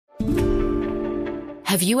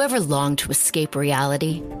Have you ever longed to escape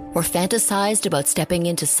reality or fantasized about stepping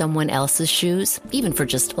into someone else's shoes, even for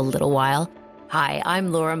just a little while? Hi,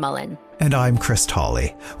 I'm Laura Mullen. And I'm Chris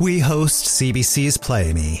Tolley. We host CBC's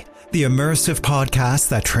Play Me, the immersive podcast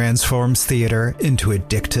that transforms theater into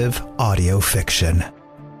addictive audio fiction.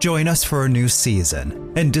 Join us for a new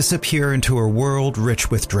season and disappear into a world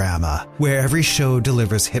rich with drama, where every show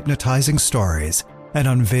delivers hypnotizing stories and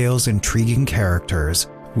unveils intriguing characters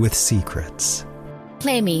with secrets.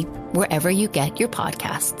 Play Me wherever you get your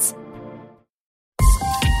podcasts.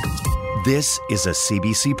 This is a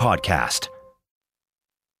CBC podcast.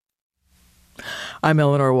 I'm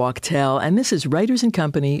Eleanor Wachtel, and this is Writers and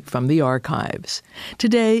Company from the Archives.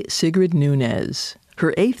 Today, Sigrid Nunez.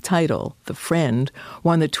 Her 8th title, The Friend,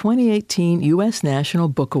 won the 2018 U.S. National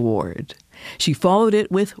Book Award. She followed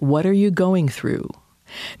it with What Are You Going Through?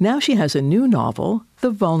 Now she has a new novel,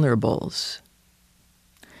 The Vulnerables.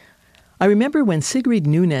 I remember when Sigrid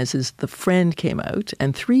Nunez's The Friend came out,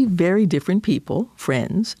 and 3 very different people,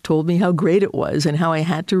 friends, told me how great it was and how I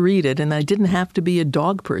had to read it, and I didn't have to be a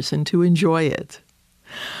dog person to enjoy it.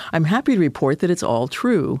 I'm happy to report that it's all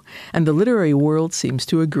true, and the literary world seems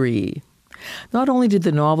to agree. Not only did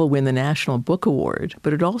the novel win the National Book Award,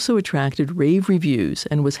 but it also attracted rave reviews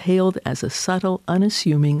and was hailed as a subtle,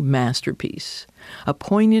 unassuming masterpiece, a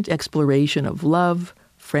poignant exploration of love,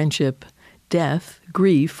 friendship, death,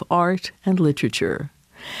 grief, art, and literature.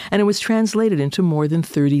 And it was translated into more than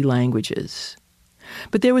 30 languages.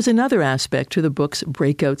 But there was another aspect to the book's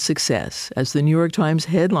breakout success, as the New York Times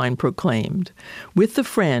headline proclaimed. With The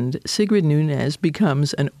Friend, Sigrid Nunez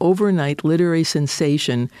becomes an overnight literary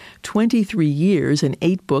sensation 23 years and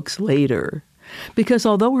 8 books later. Because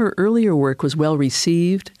although her earlier work was well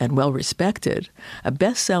received and well respected, a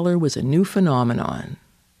bestseller was a new phenomenon.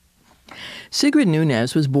 Sigrid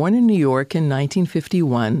Nunez was born in New York in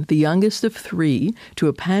 1951, the youngest of 3, to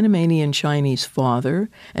a Panamanian Chinese father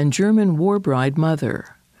and German war bride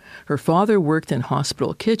mother. Her father worked in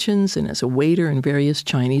hospital kitchens and as a waiter in various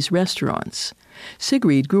Chinese restaurants.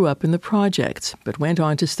 Sigrid grew up in the projects, but went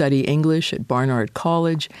on to study English at Barnard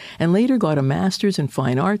College and later got a master's in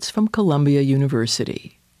fine arts from Columbia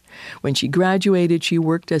University. When she graduated, she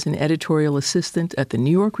worked as an editorial assistant at the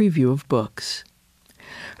New York Review of Books.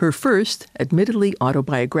 Her first, admittedly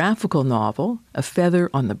autobiographical novel, A Feather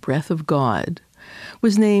on the Breath of God,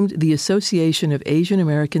 was named the Association of Asian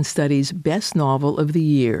American Studies Best Novel of the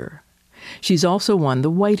Year. She's also won the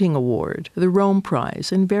Whiting Award, the Rome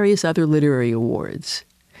Prize, and various other literary awards.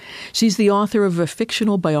 She's the author of a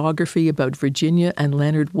fictional biography about Virginia and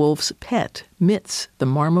Leonard Woolf's pet, Mitz, the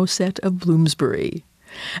marmoset of Bloomsbury,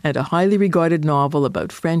 and a highly regarded novel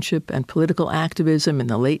about friendship and political activism in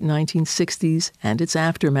the late 1960s and its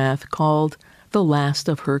aftermath called The Last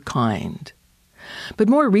of Her Kind. But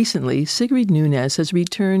more recently, Sigrid Nunez has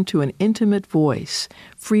returned to an intimate voice,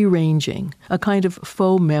 free-ranging, a kind of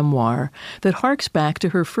faux memoir that harks back to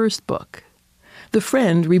her first book. The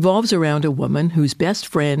Friend revolves around a woman whose best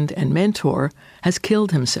friend and mentor has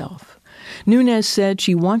killed himself. Nunez said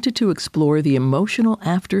she wanted to explore the emotional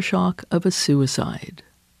aftershock of a suicide.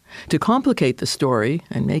 To complicate the story,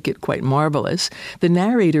 and make it quite marvelous, the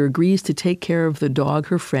narrator agrees to take care of the dog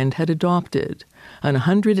her friend had adopted, an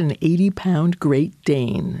 180-pound Great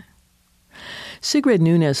Dane. Sigrid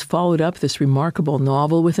Nunez followed up this remarkable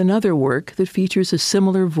novel with another work that features a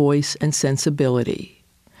similar voice and sensibility.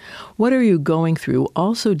 What Are You Going Through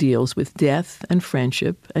also deals with death and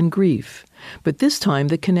friendship and grief, but this time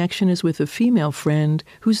the connection is with a female friend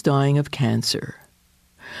who's dying of cancer.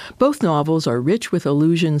 Both novels are rich with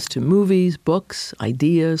allusions to movies, books,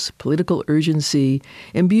 ideas, political urgency,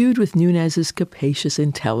 imbued with Nunez's capacious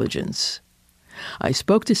intelligence. I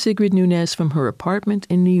spoke to Sigrid Nunez from her apartment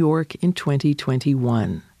in New York in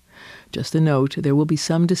 2021. Just a note, there will be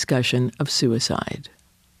some discussion of suicide.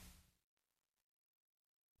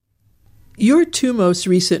 Your 2 most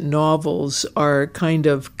recent novels are kind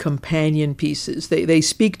of companion pieces. They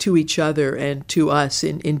speak to each other and to us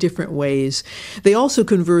in different ways. They also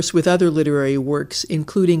converse with other literary works,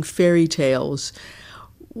 including fairy tales.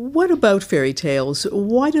 What about fairy tales?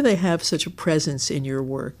 Why do they have such a presence in your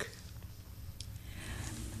work?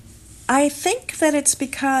 I think that it's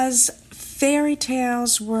because fairy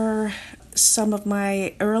tales were some of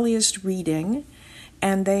my earliest reading,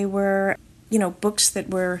 and they were books that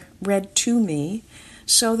were read to me.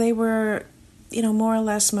 So they were, more or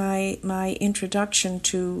less my introduction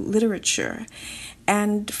to literature.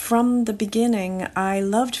 And from the beginning, I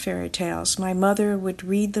loved fairy tales. My mother would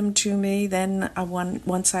read them to me. Then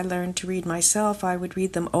once I learned to read myself, I would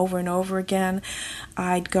read them over and over again.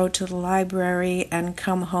 I'd go to the library and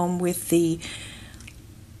come home with the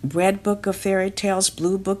red book of fairy tales,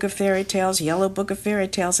 blue book of fairy tales, yellow book of fairy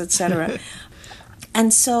tales, etc.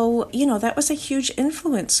 And so, that was a huge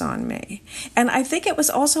influence on me. And I think it was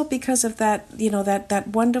also because of that, that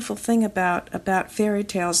wonderful thing about fairy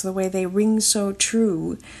tales, the way they ring so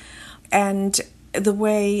true, and the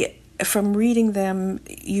way from reading them,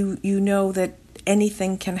 you know that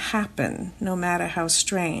anything can happen, no matter how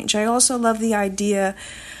strange. I also love the idea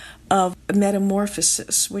of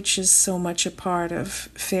metamorphosis, which is so much a part of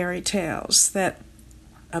fairy tales, that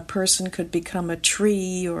a person could become a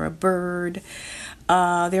tree or a bird.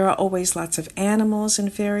 There are always lots of animals in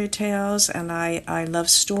fairy tales, and I love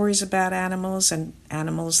stories about animals and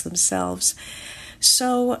animals themselves.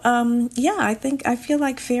 So, I feel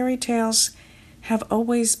like fairy tales have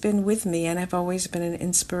always been with me and have always been an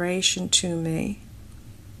inspiration to me.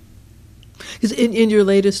 Because in your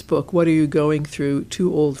latest book, What Are You Going Through?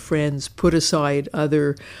 Two old friends put aside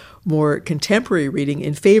other more contemporary reading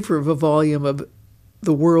in favor of a volume of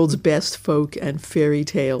the world's best folk and fairy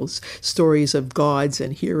tales, stories of gods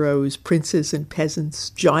and heroes, princes and peasants,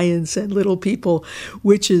 giants and little people,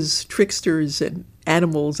 witches, tricksters, and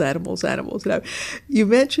animals. Now, you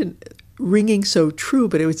mentioned ringing so true,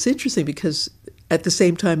 but it's interesting because at the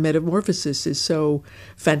same time, metamorphosis is so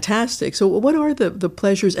fantastic. So what are the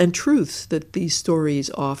pleasures and truths that these stories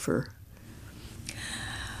offer?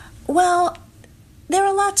 Well, there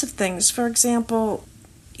are lots of things. For example,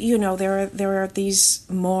 there are these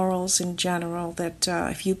morals in general that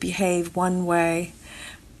if you behave one way,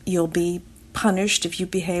 you'll be punished. If you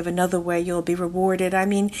behave another way, you'll be rewarded. I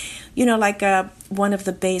mean, like one of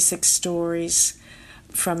the basic stories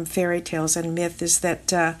from fairy tales and myth is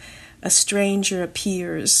that a stranger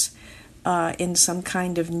appears in some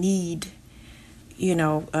kind of need,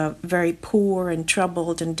 very poor and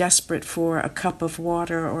troubled and desperate for a cup of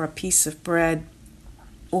water or a piece of bread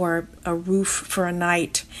or a roof for a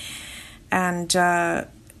night. And,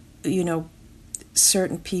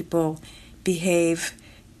 certain people behave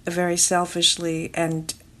very selfishly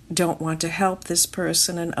and don't want to help this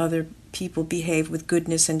person, and other people behave with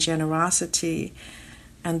goodness and generosity.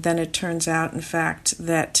 And then it turns out, in fact,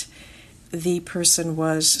 that the person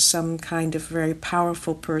was some kind of very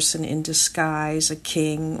powerful person in disguise, a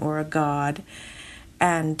king or a god.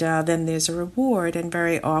 And then there's a reward, and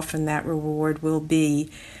very often that reward will be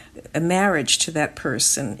a marriage to that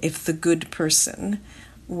person if the good person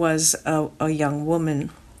was a young woman.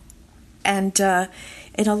 And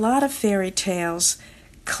in a lot of fairy tales,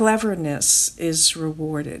 cleverness is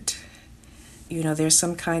rewarded. There's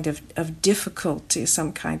some kind of difficulty,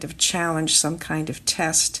 some kind of challenge, some kind of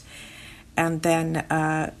test. And then,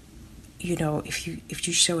 if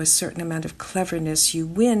you show a certain amount of cleverness, you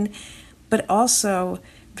win. But also,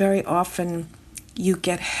 very often, you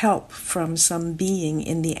get help from some being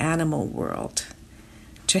in the animal world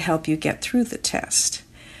to help you get through the test,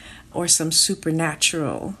 or some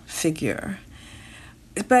supernatural figure.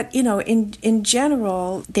 But, in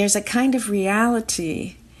general, there's a kind of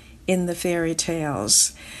reality in the fairy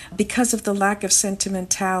tales because of the lack of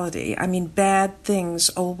sentimentality. I mean, bad things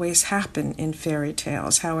always happen in fairy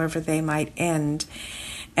tales, however they might end.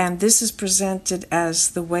 And this is presented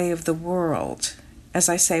as the way of the world, as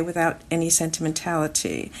I say, without any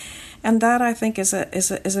sentimentality. And that, I think, is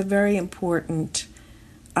a very important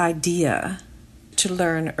idea to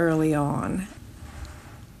learn early on.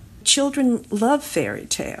 Children love fairy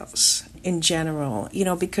tales in general,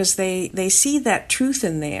 because they see that truth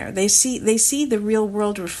in there. They see the real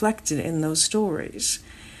world reflected in those stories.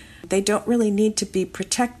 They don't really need to be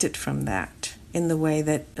protected from that in the way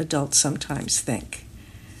that adults sometimes think.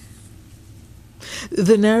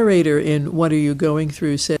 The narrator in What Are You Going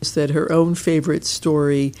Through says that her own favorite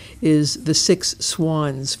story is The Six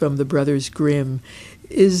Swans from the Brothers Grimm.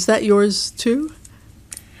 Is that yours too?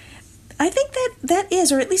 I think that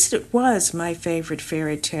is, or at least it was, my favorite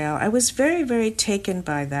fairy tale. I was very, very taken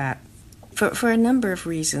by that for a number of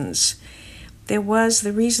reasons. There was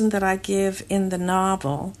the reason that I give in the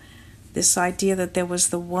novel, this idea that there was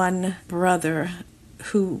the one brother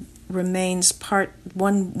who remains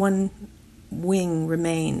one wing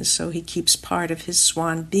remains, so he keeps part of his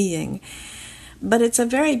swan being. But it's a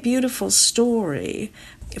very beautiful story.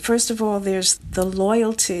 First of all, there's the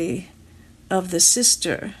loyalty of the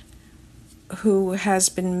sister who has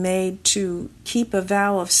been made to keep a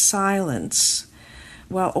vow of silence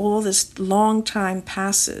while all this long time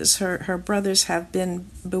passes. Her brothers have been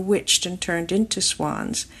bewitched and turned into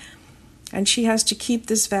swans, and she has to keep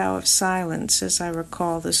this vow of silence, as I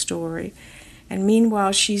recall the story. And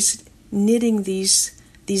meanwhile, she's knitting these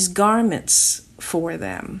garments for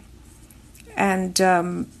them.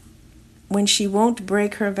 And when she won't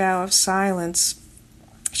break her vow of silence,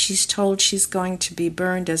 she's told she's going to be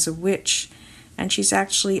burned as a witch, and she's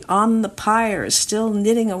actually on the pyre, still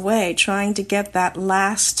knitting away, trying to get that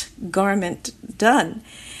last garment done,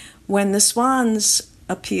 when the swans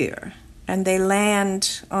appear, and they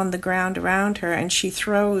land on the ground around her, and she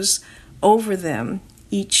throws over them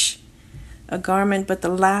each a garment, but the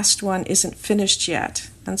last one isn't finished yet.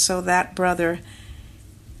 And so that brother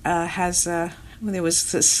there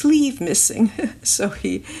was a sleeve missing, so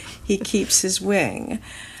he keeps his wing.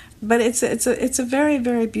 But it's a very,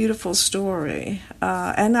 very beautiful story,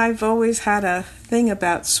 and I've always had a thing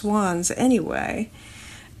about swans anyway.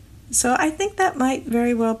 So I think that might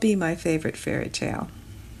very well be my favorite fairy tale.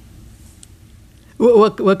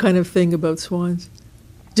 What kind of thing about swans?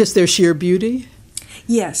 Just their sheer beauty?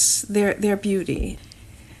 Yes, their beauty.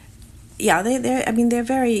 Yeah, they're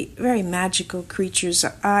very, very magical creatures.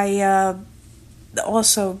 I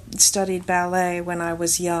also studied ballet when I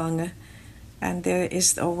was young, and there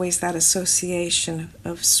is always that association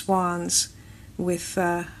of swans with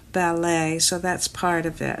ballet, so that's part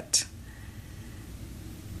of it.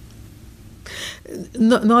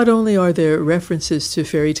 Not only are there references to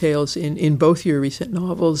fairy tales in both your recent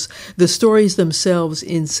novels, the stories themselves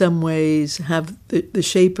in some ways have the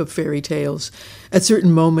shape of fairy tales. At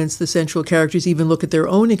certain moments, the central characters even look at their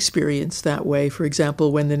own experience that way. For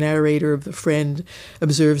example, when the narrator of The Friend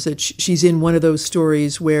observes that she's in one of those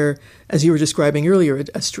stories where, as you were describing earlier,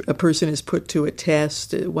 a person is put to a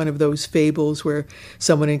test, one of those fables where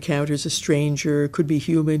someone encounters a stranger, could be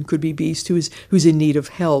human, could be beast, who's in need of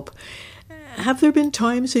help. Have there been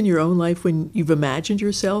times in your own life when you've imagined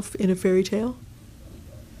yourself in a fairy tale?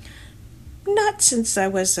 Not since I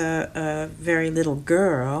was a very little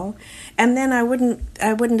girl, and then I wouldn't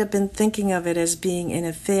have been thinking of it as being in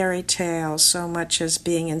a fairy tale so much as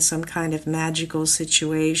being in some kind of magical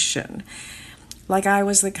situation. Like I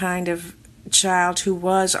was the kind of child who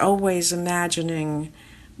was always imagining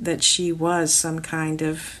that she was some kind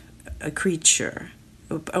of a creature,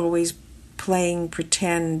 always playing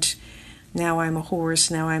pretend. Now I'm a horse,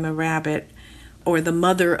 now I'm a rabbit, or the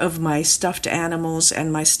mother of my stuffed animals, and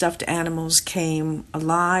my stuffed animals came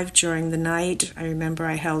alive during the night. I remember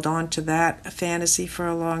I held on to that fantasy for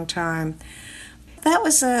a long time. That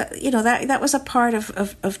was that was a part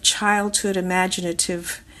of childhood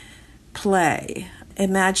imaginative play,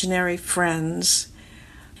 imaginary friends.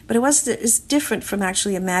 But it's different from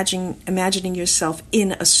actually imagining yourself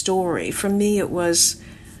in a story. For me, it was,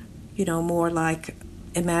 more like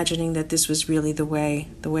imagining that this was really the way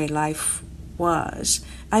life was.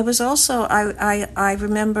 I was also I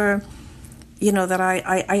remember that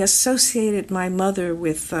I associated my mother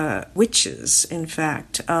with witches, in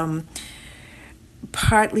fact,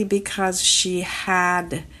 partly because she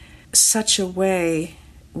had such a way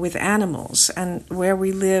with animals, and where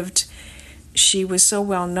we lived she was so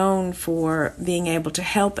well known for being able to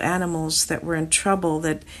help animals that were in trouble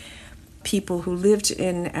that people who lived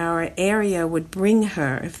in our area would bring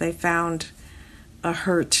her. If they found a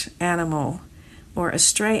hurt animal or a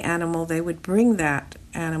stray animal, they would bring that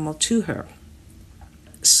animal to her.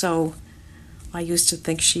 So I used to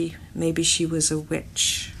think maybe she was a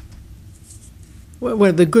witch.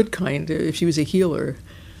 Well, the good kind, if she was a healer.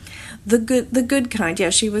 The good kind,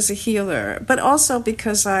 yeah, she was a healer. But also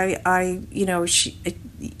because when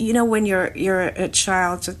you're a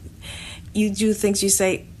child, you do things, you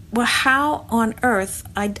say, well, how on earth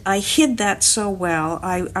I hid that so well?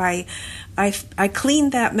 I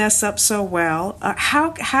cleaned that mess up so well.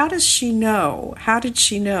 How does she know? How did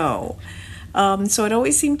she know? So it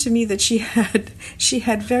always seemed to me that she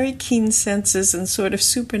had very keen senses and sort of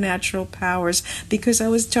supernatural powers, because I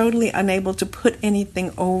was totally unable to put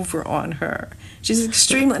anything over on her. She's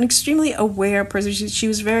an extremely aware person. She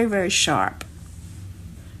was very, very sharp.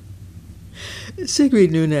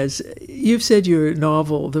 Sigrid Nunez, you've said your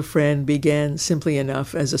novel, The Friend, began simply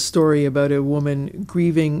enough as a story about a woman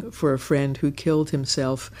grieving for a friend who killed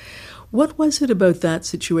himself. What was it about that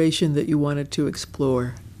situation that you wanted to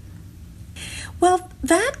explore? Well,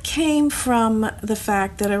 that came from the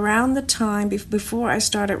fact that around the time before I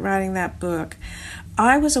started writing that book,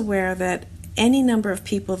 I was aware that any number of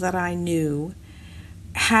people that I knew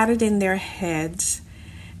had it in their heads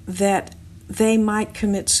that they might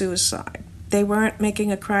commit suicide. They weren't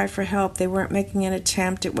making a cry for help. They weren't making an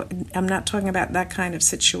attempt. I'm not talking about that kind of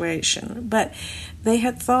situation. But they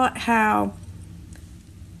had thought how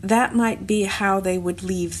that might be how they would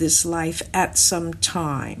leave this life at some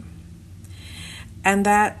time. And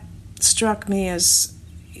that struck me as,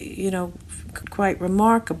 quite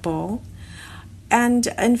remarkable. And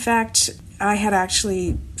in fact, I had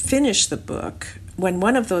actually finished the book when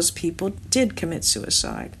one of those people did commit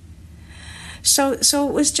suicide. So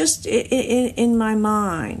it was just in my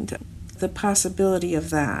mind, the possibility of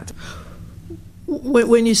that.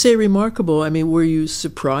 When you say remarkable, I mean, were you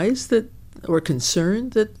surprised that, or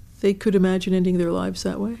concerned that they could imagine ending their lives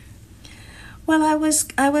that way? Well, I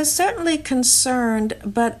was certainly concerned,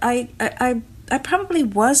 but I probably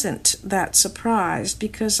wasn't that surprised,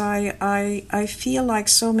 because I feel like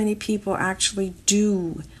so many people actually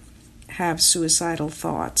do have suicidal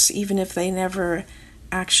thoughts, even if they never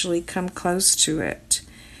actually come close to it.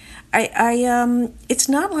 It's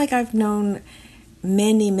not like I've known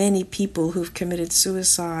many people who've committed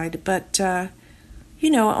suicide, but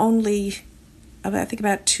only I think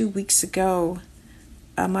about 2 weeks ago,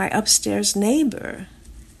 my upstairs neighbor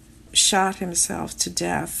shot himself to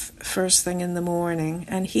death first thing in the morning,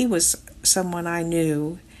 and he was someone I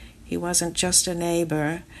knew. He wasn't just a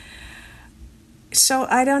neighbor. So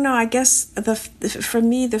I don't know, I guess for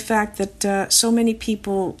me the fact that so many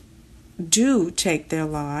people do take their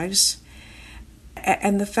lives,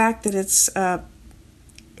 and the fact that it's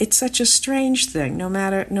such a strange thing, no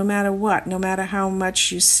matter what, no matter how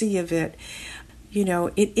much you see of it,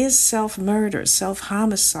 it is self-murder,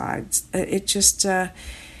 self-homicide.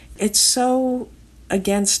 It's so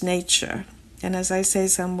against nature. And as I say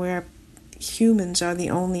somewhere, humans are the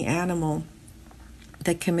only animal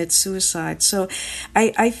that commits suicide. So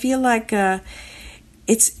I feel like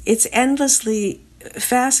it's endlessly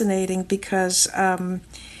fascinating, because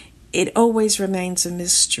it always remains a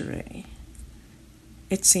mystery,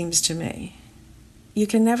 it seems to me.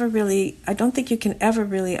 I don't think you can ever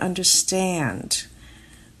really understand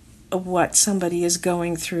what somebody is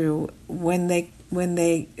going through when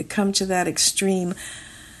they come to that extreme,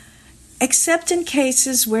 except in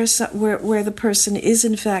cases where the person is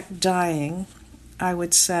in fact dying, I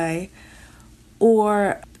would say,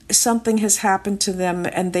 or something has happened to them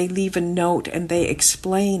and they leave a note and they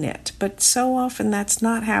explain it. But so often that's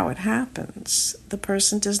not how it happens. The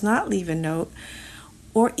person does not leave a note,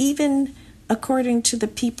 or even, according to the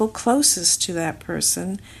people closest to that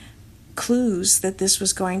person, clues that this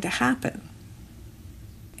was going to happen.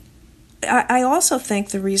 I also think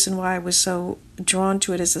the reason why I was so drawn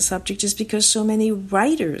to it as a subject is because so many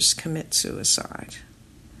writers commit suicide.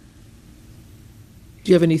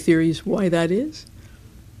 Do you have any theories why that is?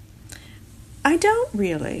 I don't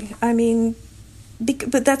really. I mean,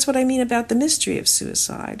 but that's what I mean about the mystery of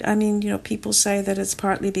suicide. I mean, people say that it's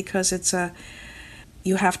partly because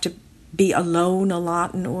you have to be alone a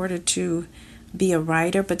lot in order to be a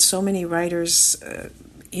writer, but so many writers,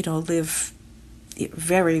 live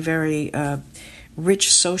very, very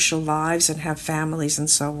rich social lives and have families and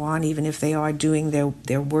so on, even if they are doing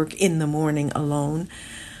their work in the morning alone.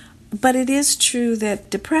 But it is true that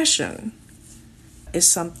depression is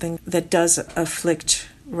something that does afflict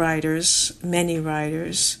writers, many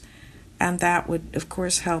writers, and that would, of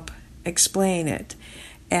course, help explain it.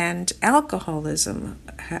 And alcoholism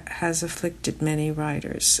has afflicted many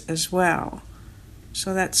writers as well.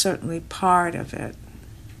 So that's certainly part of it.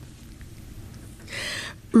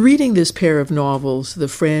 Reading this pair of novels, The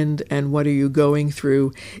Friend and What Are You Going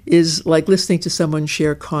Through, is like listening to someone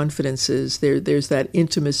share confidences. There's that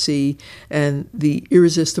intimacy and the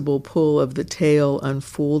irresistible pull of the tale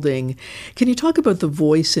unfolding. Can you talk about the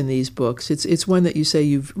voice in these books? It's one that you say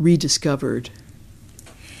you've rediscovered.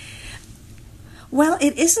 Well,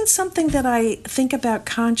 it isn't something that I think about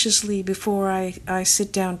consciously before I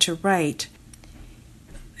sit down to write.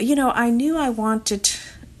 I knew I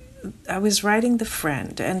was writing The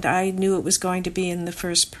Friend, and I knew it was going to be in the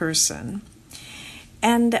first person.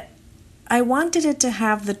 And I wanted it to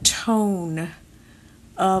have the tone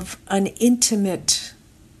of an intimate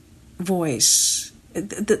voice,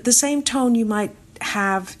 the same tone you might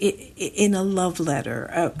have in a love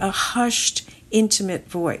letter, a hushed, intimate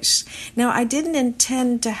voice. Now, I didn't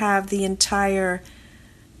intend to have the entire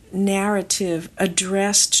narrative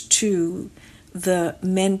addressed to the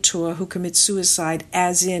mentor who commits suicide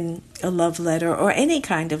as in a love letter or any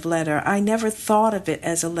kind of letter. I never thought of it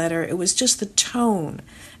as a letter. It was just the tone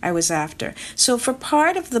I was after. So for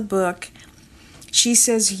part of the book, she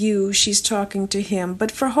says you, she's talking to him,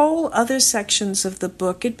 but for whole other sections of the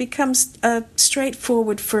book, it becomes a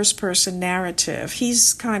straightforward first-person narrative.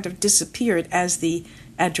 He's kind of disappeared as the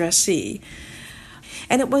addressee.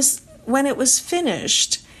 And it was when it was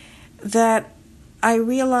finished that I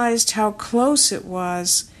realized how close it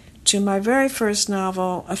was to my very first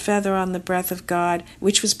novel, A Feather on the Breath of God,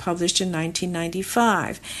 which was published in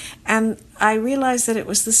 1995. And I realized that it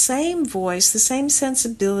was the same voice, the same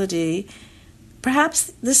sensibility,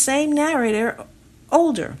 perhaps the same narrator,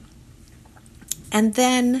 older. And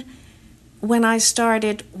then when I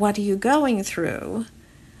started What Are You Going Through,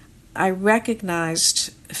 I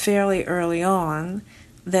recognized fairly early on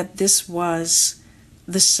that this was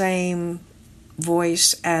the same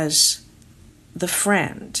voice as the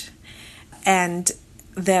friend, and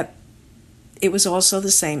that it was also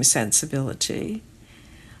the same sensibility.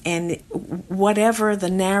 And whatever the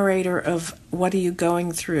narrator of What Are You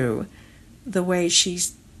Going Through, the way she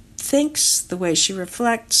thinks, the way she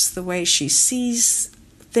reflects, the way she sees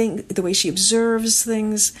things, the way she observes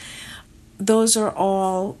things, those are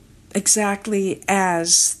all exactly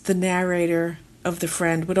as the narrator of the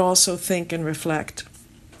friend would also think and reflect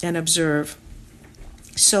and observe.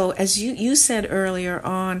 So as you said earlier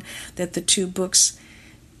on, that the two books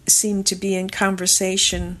seem to be in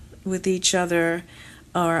conversation with each other,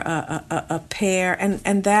 or a pair,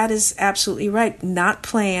 and that is absolutely right. Not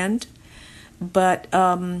planned, but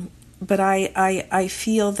I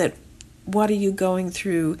feel that What Are You Going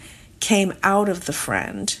Through came out of the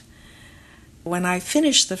friend. When I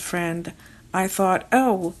finished the friend, I thought,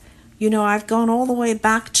 oh, I've gone all the way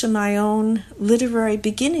back to my own literary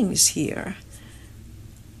beginnings here.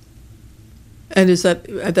 And is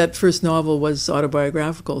that first novel was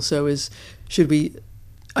autobiographical? So should we?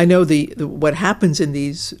 I know the what happens in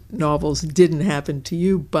these novels didn't happen to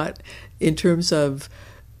you, but in terms of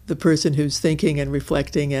the person who's thinking and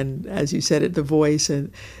reflecting, and as you said it, the voice,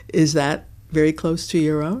 and is that very close to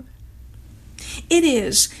your own? It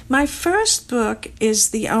is. My first book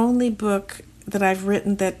is the only book that I've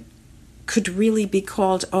written that could really be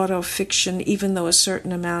called autofiction, even though a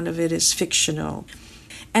certain amount of it is fictional.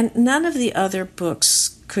 And none of the other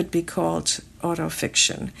books could be called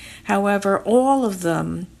autofiction. However, all of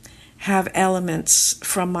them have elements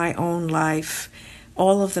from my own life.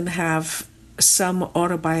 All of them have some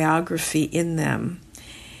autobiography in them.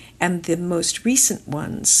 And the most recent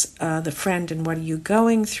ones, The Friend and What Are You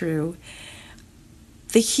Going Through,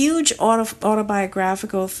 the huge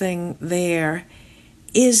autobiographical thing there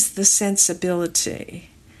is the sensibility.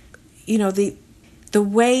 The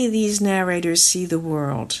way these narrators see the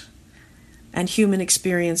world and human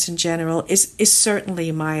experience in general is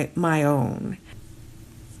certainly my own.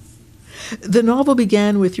 The novel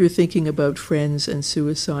began with your thinking about friends and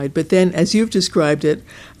suicide, but then, as you've described it,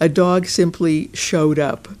 a dog simply showed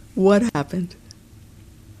up. What happened?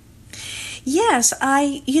 Yes,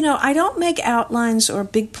 I don't make outlines or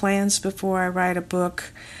big plans before I write a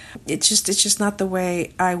book. It's just not the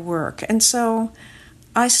way I work. And so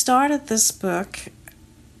I started this book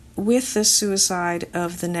with the suicide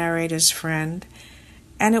of the narrator's friend,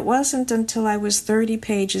 and it wasn't until I was 30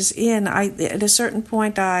 pages in, at a certain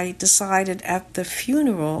point I decided at the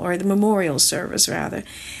funeral, or the memorial service rather,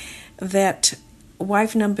 that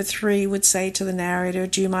wife number 3 would say to the narrator,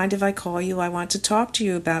 "Do you mind if I call you? I want to talk to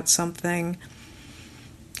you about something."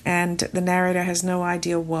 And the narrator has no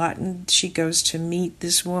idea what, and she goes to meet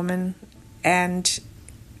this woman. And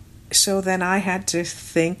so then I had to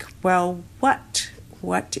think, well, what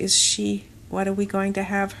is she, what are we going to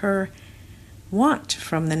have her want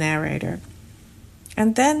from the narrator?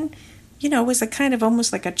 And then, it was a kind of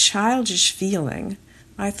almost like a childish feeling.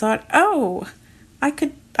 I thought, oh, I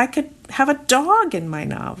could have a dog in my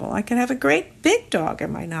novel. I could have a great big dog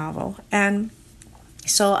in my novel. And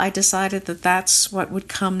so I decided that that's what would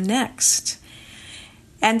come next.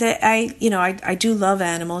 And I do love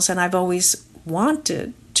animals, and I've always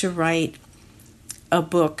wanted to write a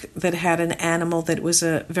book that had an animal that was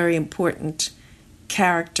a very important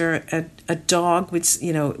character. A dog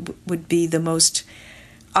would be the most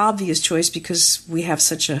obvious choice because we have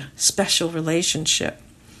such a special relationship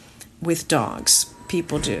with dogs.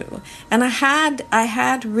 People do. And I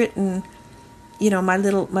had written, my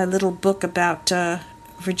little book about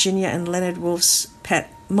Virginia and Leonard Woolf's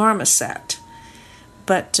pet marmoset,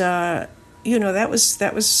 but that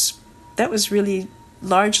was really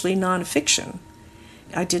largely nonfiction.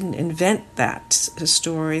 I didn't invent that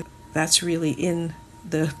story. That's really in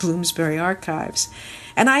the Bloomsbury archives,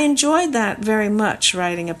 and I enjoyed that very much,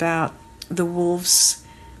 writing about the Woolf's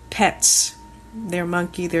pets, their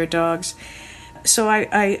monkey, their dogs. So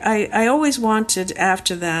I always wanted,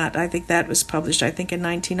 after that, I think that was published, in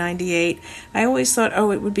 1998, I always thought,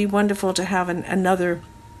 it would be wonderful to have another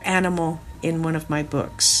animal in one of my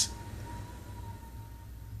books.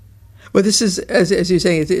 Well, this is, as you're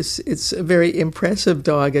saying, it's a very impressive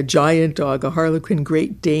dog, a giant dog, a Harlequin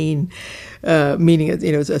Great Dane, meaning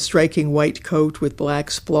it's a striking white coat with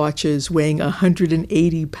black splotches, weighing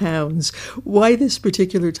 180 pounds. Why this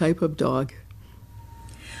particular type of dog?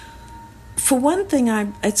 For one thing,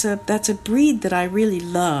 that's a breed that I really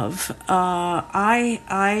love.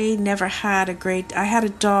 I never had I had a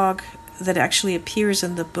dog that actually appears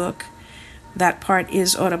in the book. That part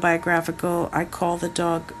is autobiographical. I call the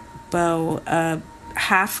dog beau,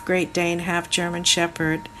 half Great Dane, half German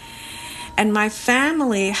Shepherd. And my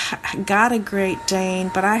family got a Great Dane,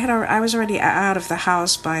 but I was already out of the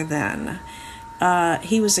house by then.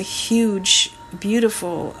 He was a huge,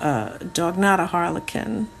 beautiful dog, not a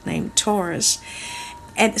harlequin, named Taurus.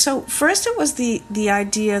 And so first it was the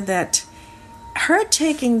idea that her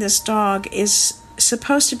taking this dog is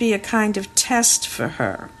supposed to be a kind of test for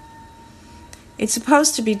her. It's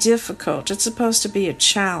supposed to be difficult. It's supposed to be a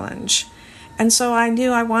challenge. And so I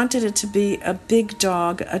knew I wanted it to be a big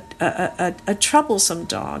dog, a troublesome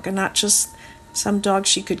dog, and not just some dog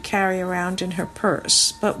she could carry around in her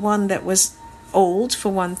purse, but one that was old, for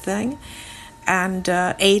one thing, and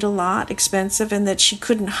ate a lot, expensive, and that she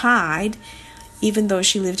couldn't hide, even though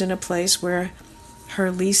she lived in a place where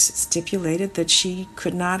her lease stipulated that she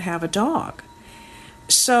could not have a dog.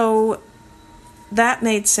 So that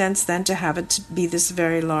made sense then to have it to be this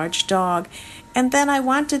very large dog. And then I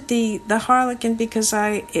wanted the harlequin because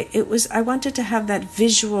I wanted to have that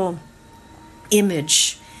visual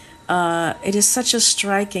image. It is such a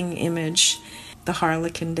striking image, the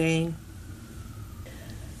harlequin Dane.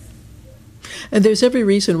 And there's every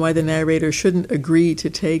reason why the narrator shouldn't agree to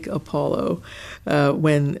take Apollo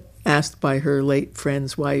when asked by her late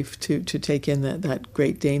friend's wife to take in that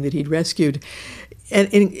Great Dane that he'd rescued.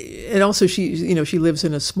 And also she lives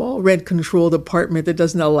in a small rent-controlled apartment that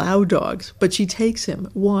doesn't allow dogs, but she takes him.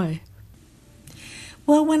 Why?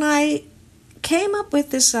 Well, when I came up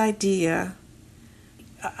with this idea,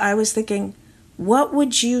 I was thinking, what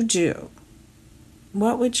would you do?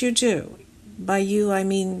 What would you do? By you, I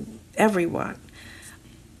mean everyone.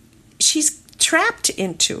 She's trapped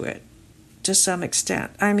into it to some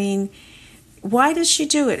extent. I mean, why does she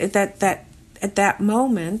do it at that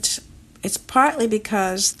moment? It's partly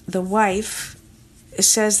because the wife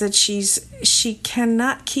says that she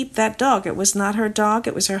cannot keep that dog. It was not her dog.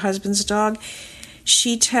 It was her husband's dog.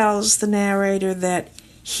 She tells the narrator that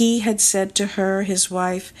he had said to her, his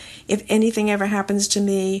wife, if anything ever happens to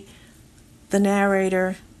me, the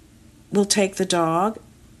narrator will take the dog.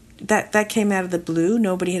 That came out of the blue.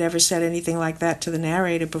 Nobody had ever said anything like that to the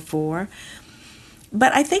narrator before.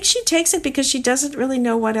 But I think she takes it because she doesn't really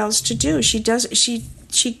know what else to do. She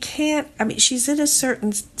can't, I mean, she's in a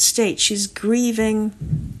certain state. She's grieving.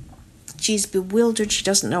 She's bewildered. She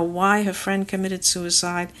doesn't know why her friend committed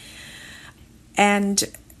suicide. And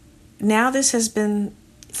now this has been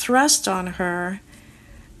thrust on her.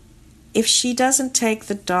 If she doesn't take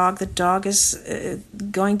the dog is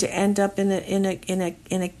going to end up in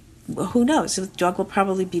a who knows? The dog will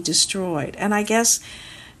probably be destroyed. And I guess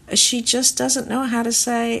she just doesn't know how to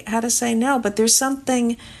say no. But there's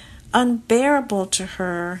something unbearable to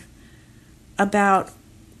her about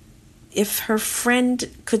if her friend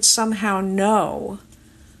could somehow know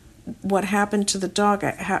what happened to the dog,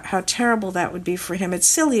 how terrible that would be for him. It's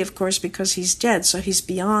silly, of course, because he's dead, so he's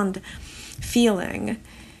beyond feeling.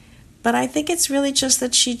 But I think it's really just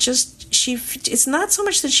that it's not so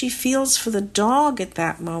much that she feels for the dog at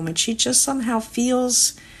that moment. She just somehow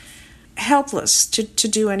feels helpless to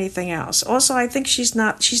do anything else. Also, I think she's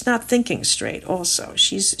not thinking straight also.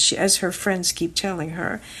 She as her friends keep telling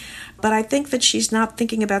her. But I think that she's not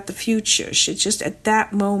thinking about the future. She's just at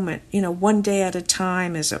that moment, one day at a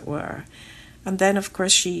time, as it were. And then, of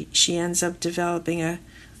course, she ends up developing a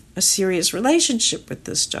serious relationship with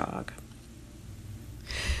this dog.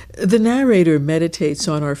 The narrator meditates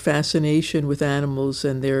on our fascination with animals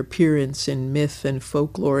and their appearance in myth and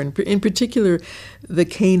folklore, and in particular, the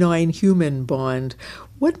canine-human bond.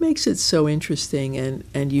 What makes it so interesting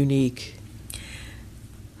and unique?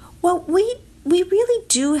 Well, we really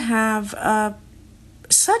do have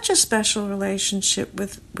such a special relationship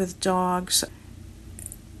with dogs.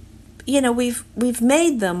 We've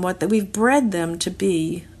made them we've bred them to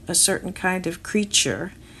be a certain kind of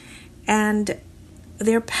creature, and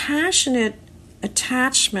their passionate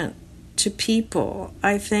attachment to people,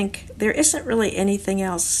 I think there isn't really anything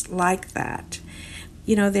else like that.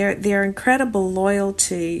 Their incredible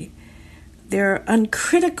loyalty, their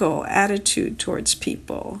uncritical attitude towards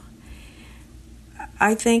people.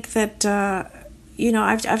 I think that,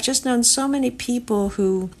 I've just known so many people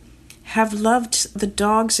who have loved the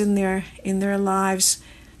dogs in their lives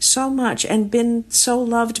so much and been so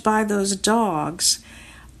loved by those dogs.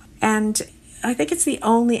 And I think it's the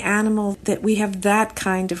only animal that we have that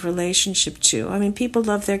kind of relationship to. I mean, people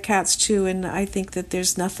love their cats too, and I think that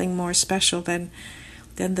there's nothing more special than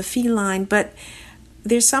the feline. But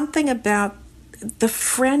there's something about the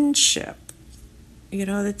friendship,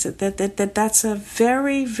 that's a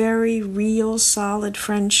very, very real, solid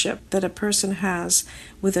friendship that a person has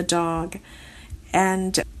with a dog.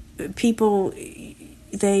 And people,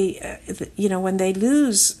 when they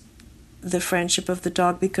lose the friendship of the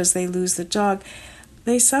dog because they lose the dog,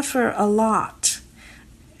 they suffer a lot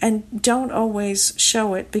and don't always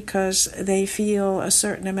show it because they feel a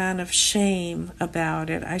certain amount of shame about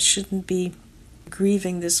it. I shouldn't be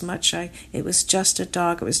grieving this much. It was just a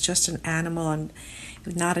dog. It was just an animal and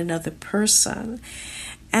not another person.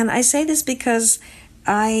 And I say this because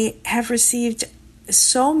I have received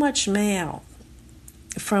so much mail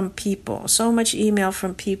from people, so much email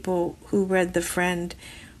from people who read The Friend,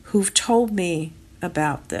 who've told me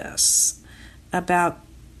about this, about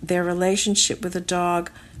their relationship with the dog,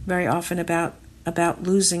 very often about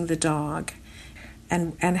losing the dog,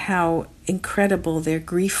 and how incredible their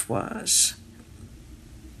grief was.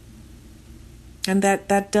 And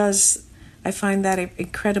that does, I find that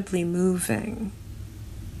incredibly moving.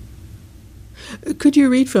 Could you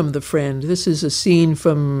read from The Friend? This is a scene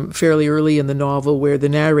from fairly early in the novel where the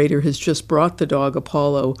narrator has just brought the dog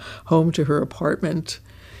Apollo home to her apartment.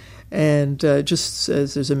 And just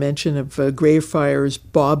as there's a mention of Greyfriars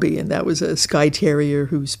Bobby, and that was a Skye Terrier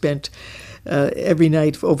who spent every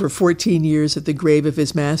night for over 14 years at the grave of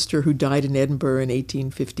his master, who died in Edinburgh in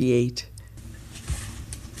 1858.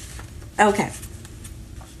 Okay.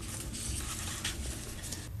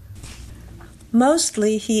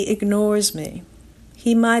 Mostly he ignores me.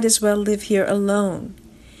 He might as well live here alone.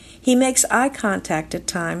 He makes eye contact at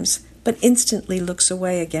times, but instantly looks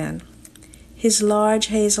away again. His large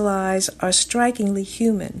hazel eyes are strikingly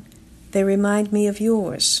human. They remind me of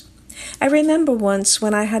yours. I remember once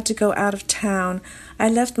when I had to go out of town, I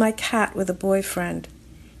left my cat with a boyfriend.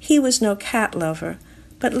 He was no cat lover,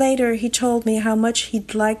 but later he told me how much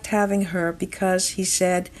he'd liked having her because, he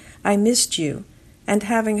said, I missed you, and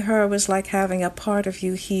having her was like having a part of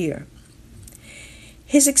you here.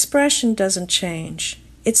 His expression doesn't change.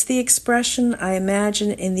 It's the expression I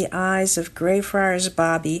imagine in the eyes of Greyfriars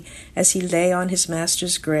Bobby as he lay on his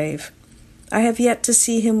master's grave. I have yet to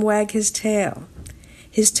see him wag his tail.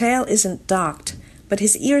 His tail isn't docked, but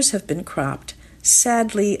his ears have been cropped,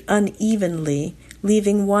 sadly unevenly,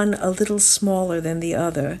 leaving one a little smaller than the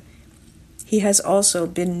other. He has also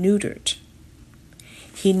been neutered.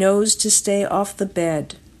 He knows to stay off the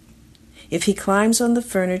bed. If he climbs on the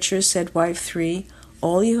furniture, said wife 3,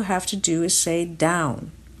 all you have to do is say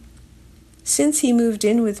down. Since he moved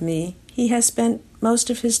in with me, he has spent most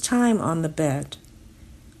of his time on the bed.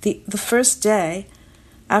 The first day,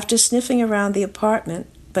 after sniffing around the apartment,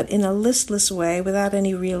 but in a listless way without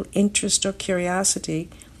any real interest or curiosity,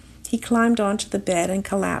 he climbed onto the bed and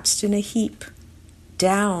collapsed in a heap.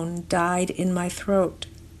 Down died in my throat.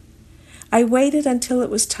 I waited until it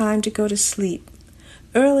was time to go to sleep.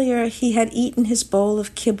 Earlier he had eaten his bowl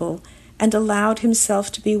of kibble and allowed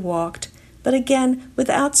himself to be walked, but again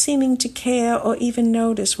without seeming to care or even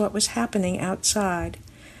notice what was happening outside.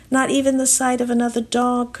 Not even the sight of another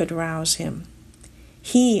dog could rouse him.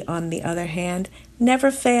 He, on the other hand,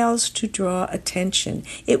 never fails to draw attention.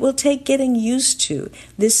 It will take getting used to,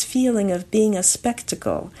 this feeling of being a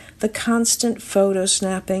spectacle, the constant photo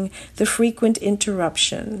snapping, the frequent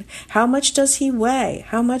interruption. How much does he weigh?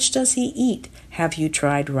 How much does he eat? Have you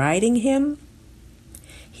tried riding him?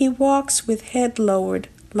 He walks with head lowered,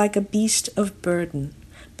 like a beast of burden.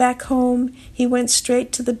 Back home, he went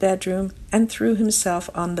straight to the bedroom and threw himself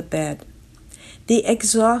on the bed. The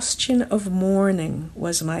exhaustion of mourning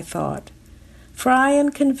was my thought. For I am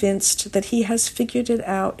convinced that he has figured it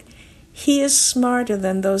out. He is smarter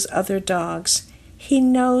than those other dogs. He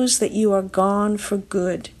knows that you are gone for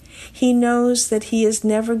good. He knows that he is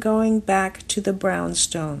never going back to the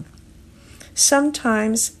brownstone.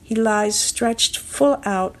 Sometimes he lies stretched full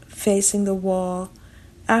out, facing the wall.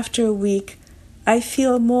 After a week, I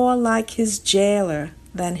feel more like his jailer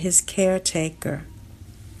than his caretaker.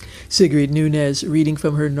 Sigrid Nunez, reading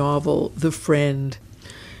from her novel, The Friend.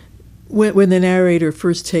 When the narrator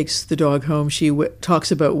first takes the dog home, she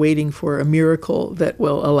talks about waiting for a miracle that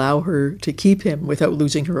will allow her to keep him without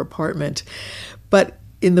losing her apartment. But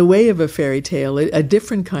in the way of a fairy tale, a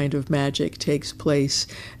different kind of magic takes place.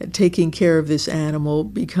 Taking care of this animal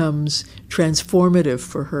becomes transformative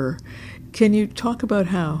for her. Can you talk about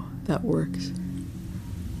how that works?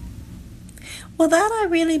 Well, that I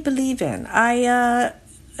really believe in.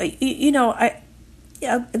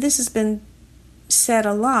 This has been said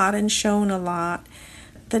a lot and shown a lot,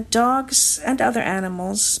 that dogs and other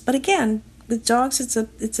animals, but again, with dogs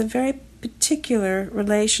it's a very particular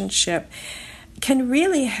relationship, can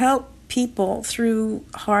really help people through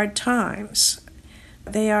hard times.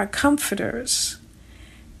 They are comforters,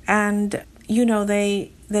 and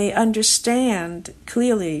they understand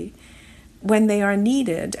clearly when they are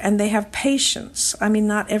needed, and they have patience. I mean,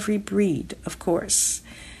 not every breed, of course.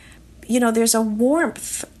 There's a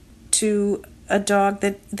warmth to a dog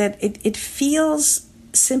that it feels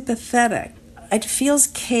sympathetic. It feels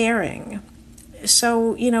caring.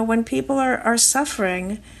 So, when people are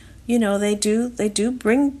suffering, they do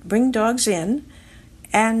bring dogs in.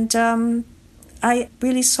 And I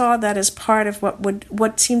really saw that as part of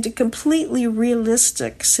what seemed a completely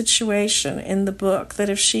realistic situation in the book, that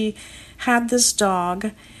if she had this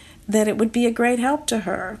dog, that it would be a great help to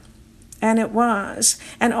her. And it was.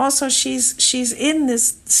 And also she's in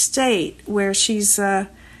this state where she's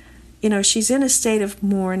she's in a state of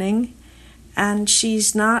mourning, and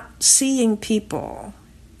she's not seeing people.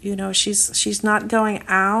 She's not going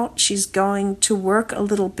out. She's going to work a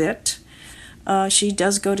little bit. She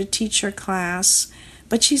does go to teacher class,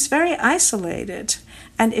 but she's very isolated.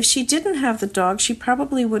 And if she didn't have the dog, she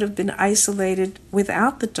probably would have been isolated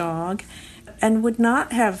without the dog and would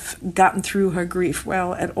not have gotten through her grief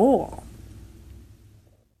well at all.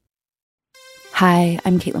 Hi,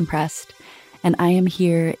 I'm Caitlin Prest, and I am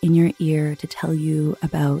here in your ear to tell you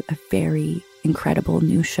about a very incredible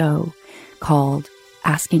new show called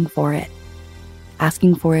Asking for It.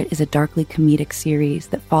 Asking for It is a darkly comedic series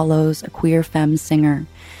that follows a queer femme singer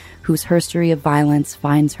whose history of violence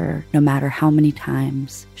finds her no matter how many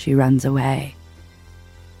times she runs away.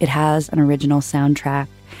 It has an original soundtrack,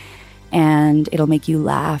 and it'll make you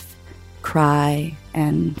laugh, cry,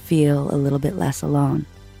 and feel a little bit less alone.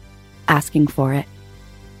 Asking for It.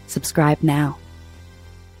 Subscribe now.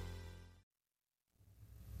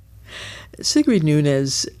 Sigrid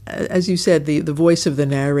Nunez, as you said, the voice of the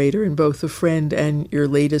narrator in both The Friend and your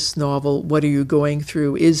latest novel, What Are You Going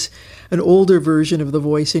Through, is an older version of the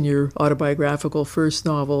voice in your autobiographical first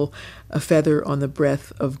novel, A Feather on the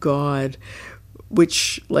Breath of God,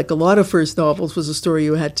 which, like a lot of first novels, was a story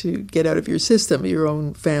you had to get out of your system, your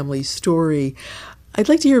own family story. I'd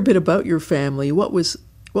like to hear a bit about your family. What was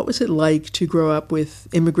it like to grow up with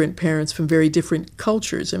immigrant parents from very different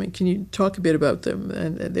cultures? I mean, can you talk a bit about them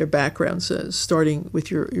and their backgrounds, starting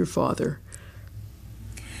with your father?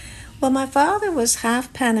 Well, my father was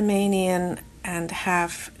half Panamanian and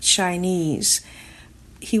half Chinese.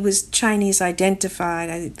 He was Chinese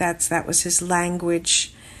identified. That was his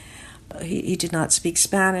language. He did not speak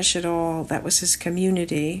Spanish at all. That was his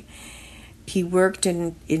community. He worked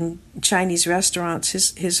in Chinese restaurants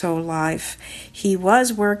his whole life. He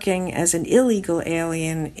was working as an illegal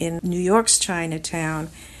alien in New York's Chinatown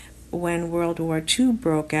when World War II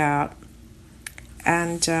broke out.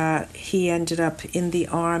 And he ended up in the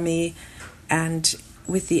army and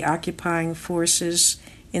with the occupying forces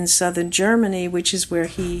in southern Germany, which is where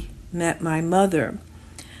he met my mother.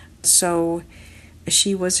 So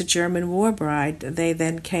she was a German war bride. They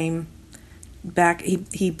then came back.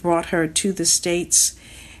 He brought her to the States,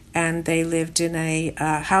 and they lived in a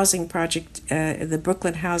housing project, the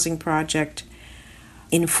Brooklyn Housing Project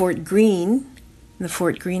in Fort Greene, the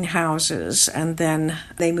Fort Greene houses, and then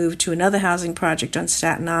they moved to another housing project on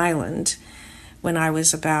Staten Island when I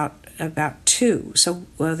was about 2. So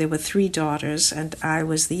there were 3 daughters, and I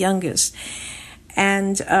was the youngest.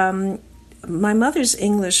 And my mother's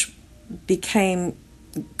English became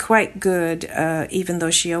quite good, even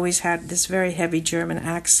though she always had this very heavy German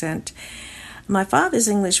accent. My father's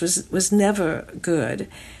English was never good,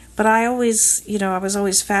 but I was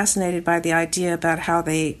always fascinated by the idea about how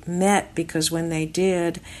they met, because when they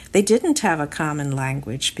didn't have a common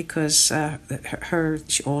language, because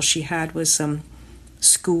all she had was some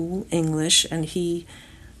school English, and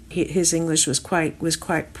his English was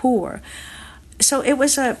quite poor. So it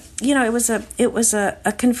was a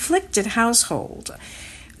conflicted household.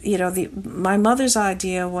 My mother's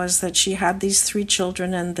idea was that she had these 3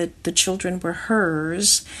 children and that the children were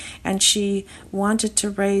hers, and she wanted to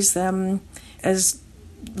raise them as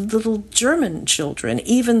little German children,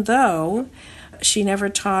 even though she never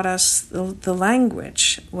taught us the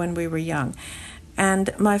language when we were young.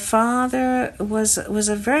 And my father was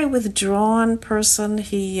a very withdrawn person.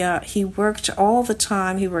 He worked all the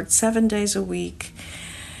time. He worked 7 days a week,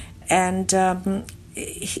 and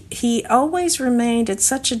he always remained at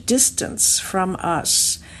such a distance from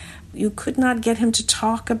us. You could not get him to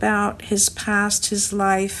talk about his past, his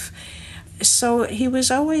life. So he was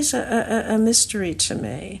always a mystery to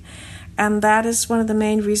me. And that is one of the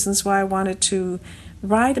main reasons why I wanted to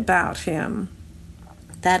write about him.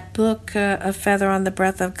 That book, A Feather on the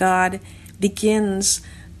Breath of God, begins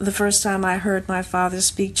the first time I heard my father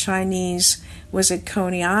speak Chinese was at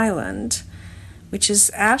Coney Island, which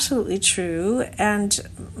is absolutely true. And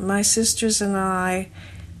my sisters and I,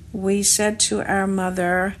 we said to our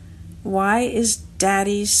mother, why is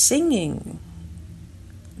Daddy singing?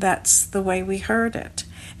 That's the way we heard it.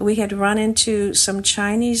 We had run into some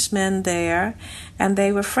Chinese men there, and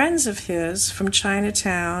they were friends of his from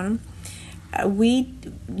Chinatown. We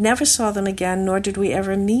never saw them again, nor did we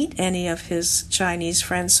ever meet any of his Chinese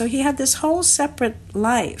friends. So he had this whole separate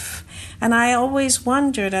life. And I always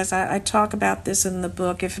wondered, as I talk about this in the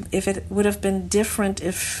book, if it would have been different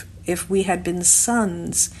if we had been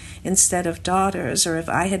sons instead of daughters, or if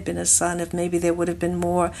I had been a son, if maybe there would have been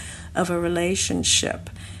more of a relationship.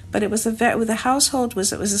 But it was the household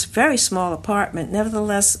was a very small apartment.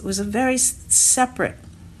 Nevertheless, it was a very separate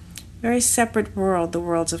world, the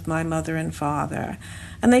worlds of my mother and father.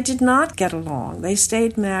 And they did not get along. They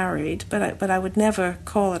stayed married, but I would never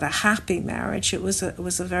call it a happy marriage. It was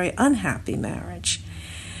a very unhappy marriage.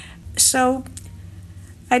 So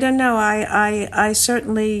I don't know. I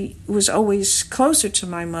certainly was always closer to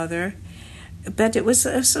my mother, but it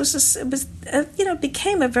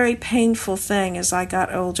became a very painful thing as I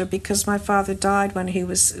got older, because my father died when he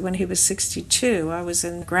was 62. I was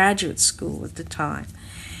in graduate school at the time,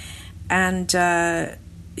 and I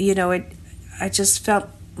just felt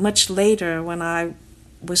much later when I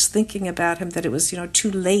was thinking about him that it was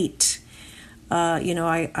too late.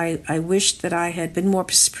 I wished that I had been more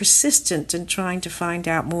persistent in trying to find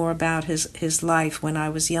out more about his life when I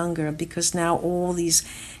was younger, because now all these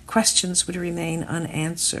questions would remain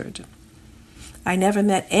unanswered. I never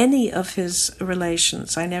met any of his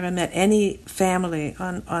relations. I never met any family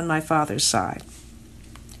on my father's side.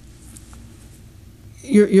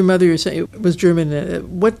 Your mother, you're saying, was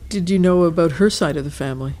German. What did you know about her side of the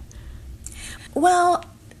family? Well,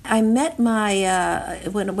 I met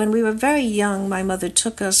when we were very young, my mother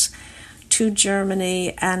took us to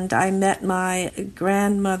Germany, and I met my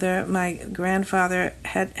grandmother. My grandfather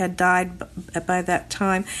had died by that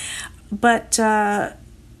time. But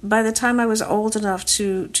by the time I was old enough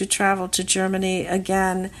to travel to Germany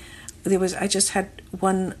again, I just had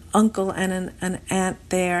one uncle and an aunt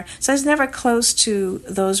there. So I was never close to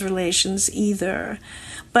those relations either.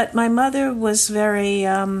 But my mother was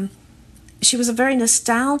she was a very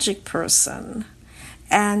nostalgic person.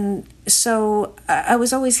 And so I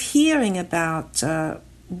was always hearing about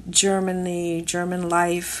Germany, German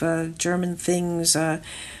life, German things.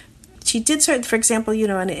 She did certain, for example,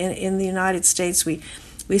 in the United States, we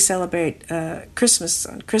celebrate Christmas.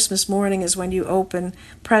 On Christmas morning is when you open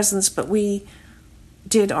presents, but we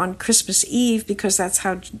did on Christmas Eve, because that's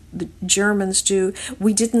how the Germans do.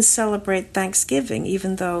 We didn't celebrate Thanksgiving,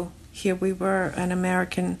 even though here we were an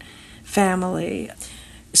American family.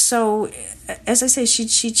 So, as I say, she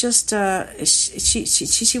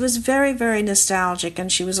was very, very nostalgic,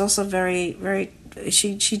 and she was also very, very.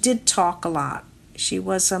 She did talk a lot. She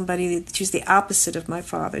was she's the opposite of my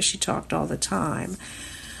father. She talked all the time.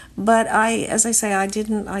 But I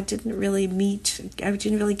didn't really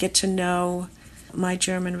get to know my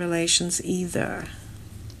German relations either.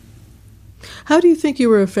 How do you think you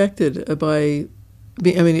were affected by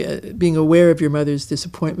being aware of your mother's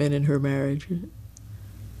disappointment in her marriage?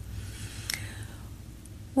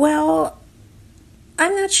 Well,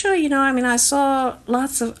 I'm not sure, I saw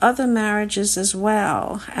lots of other marriages as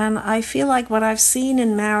well, and I feel like what I've seen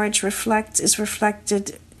in marriage is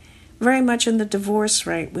reflected very much in the divorce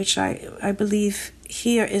rate, which I believe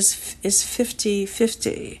here is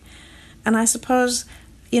 50-50. And I suppose,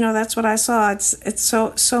 that's what I saw. It's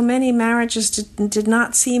so many marriages did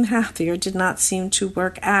not seem happy, or did not seem to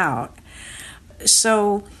work out.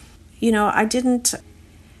 So, I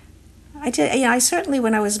certainly,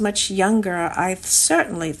 when I was much younger, I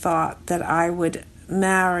certainly thought that I would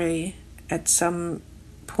marry at some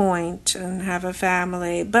point and have a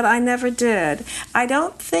family, but I never did. I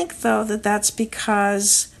don't think, though, that that's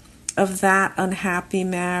because of that unhappy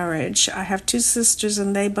marriage. I have two sisters,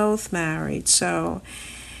 and they both married, so...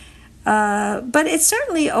 but it's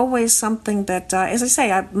certainly always something that, as I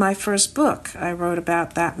say, my first book, I wrote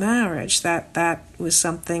about that marriage. That was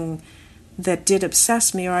something that did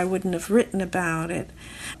obsess me, or I wouldn't have written about it.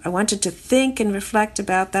 I wanted to think and reflect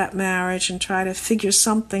about that marriage and try to figure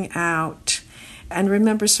something out and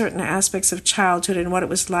remember certain aspects of childhood and what it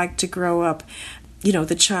was like to grow up,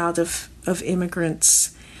 the child of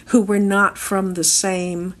immigrants who were not from the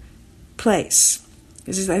same place.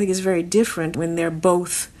 Because I think it's very different when they're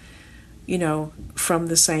both from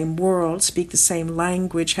the same world, speak the same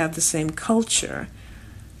language, have the same culture.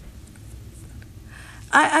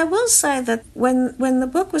 I will say that when the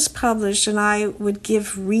book was published and I would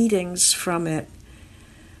give readings from it,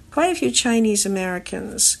 quite a few Chinese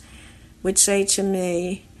Americans would say to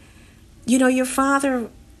me, your father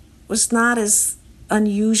was not as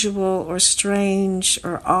unusual or strange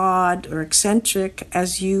or odd or eccentric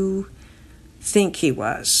as you think he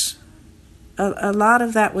was. A lot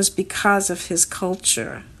of that was because of his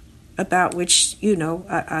culture, about which,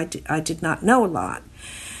 I did not know a lot.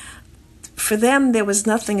 For them, there was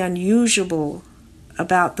nothing unusual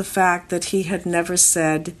about the fact that he had never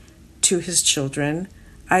said to his children,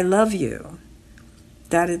 "I love you."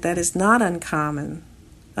 That is not uncommon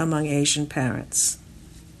among Asian parents.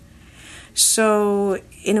 So,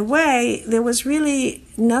 in a way, there was really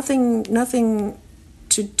nothing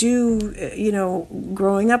to do,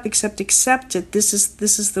 growing up except accept it. This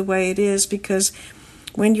is the way it is, because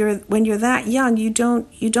when you're that young, you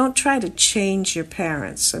don't try to change your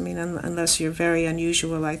parents. I mean, unless you're very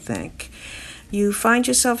unusual, I think. You find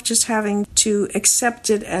yourself just having to accept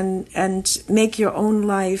it and make your own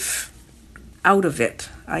life out of it,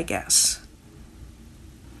 I guess.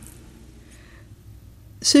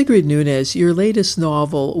 Sigrid Nunez, your latest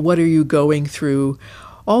novel, What Are You Going Through,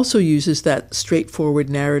 also uses that straightforward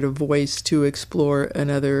narrative voice to explore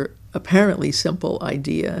another apparently simple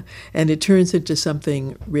idea, and it turns into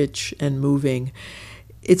something rich and moving.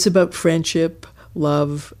 It's about friendship,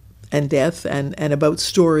 love, and death, and about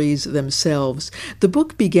stories themselves. The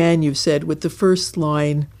book began, you've said, with the first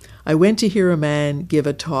line, "I went to hear a man give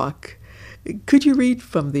a talk." Could you read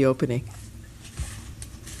from the opening?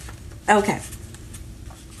 Okay.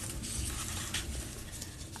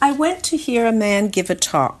 I went to hear a man give a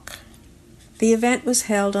talk. The event was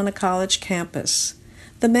held on a college campus.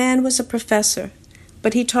 The man was a professor,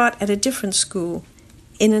 but he taught at a different school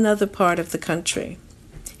in another part of the country.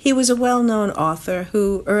 He was a well-known author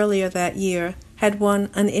who, earlier that year, had won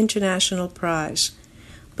an international prize.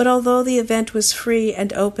 But although the event was free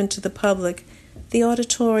and open to the public, the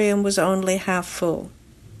auditorium was only half full.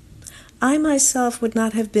 I myself would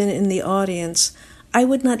not have been in the audience. I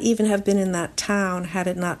would not even have been in that town had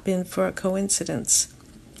it not been for a coincidence.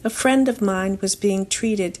 A friend of mine was being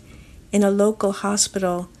treated in a local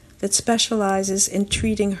hospital that specializes in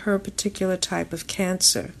treating her particular type of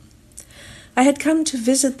cancer. I had come to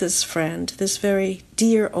visit this friend, this very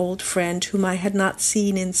dear old friend whom I had not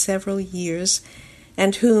seen in several years,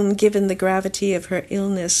 and whom, given the gravity of her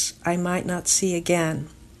illness, I might not see again.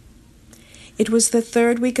 It was the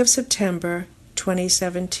third week of September,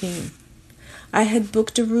 2017. I had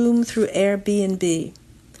booked a room through Airbnb.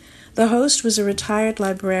 The host was a retired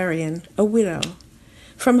librarian, a widow.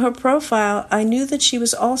 From her profile, I knew that she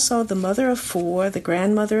was also the mother of 4, the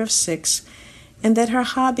grandmother of 6, and that her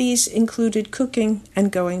hobbies included cooking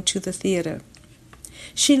and going to the theater.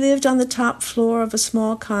 She lived on the top floor of a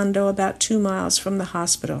small condo about 2 miles from the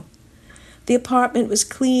hospital. The apartment was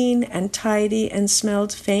clean and tidy and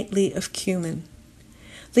smelled faintly of cumin.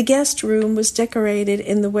 The guest room was decorated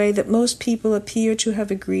in the way that most people appear to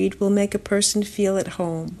have agreed will make a person feel at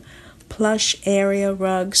home. Plush area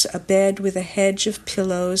rugs, a bed with a hedge of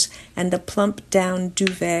pillows and a plump-down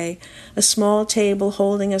duvet, a small table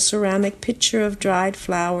holding a ceramic pitcher of dried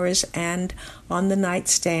flowers, and, on the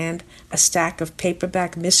nightstand, a stack of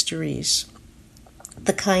paperback mysteries.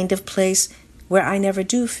 The kind of place where I never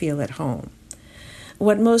do feel at home.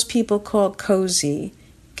 What most people call cozy,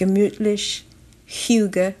 gemütlich,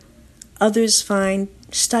 Hygge, others find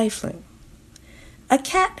stifling. A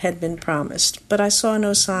cat had been promised, but I saw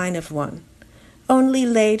no sign of one. Only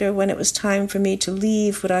later, when it was time for me to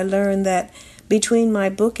leave, would I learn that, between my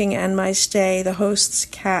booking and my stay, the host's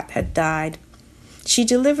cat had died. She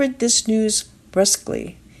delivered this news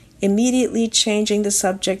brusquely, immediately changing the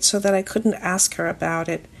subject so that I couldn't ask her about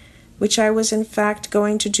it, which I was in fact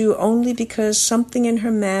going to do only because something in her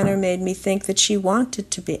manner made me think that she wanted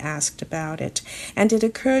to be asked about it, and it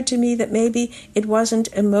occurred to me that maybe it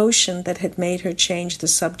wasn't emotion that had made her change the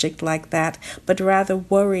subject like that, but rather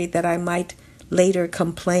worry that I might later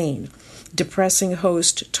complain. Depressing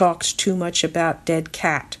host talked too much about dead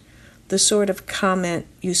cat, the sort of comment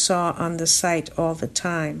you saw on the site all the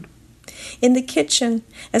time. In the kitchen,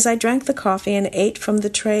 as I drank the coffee and ate from the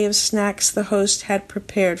tray of snacks the host had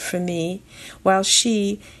prepared for me, while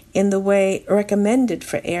she, in the way recommended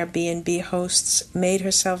for Airbnb hosts, made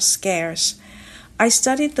herself scarce, I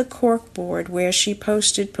studied the corkboard where she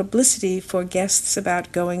posted publicity for guests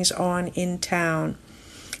about goings-on in town,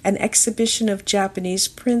 an exhibition of Japanese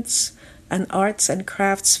prints, an arts and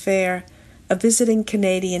crafts fair, a visiting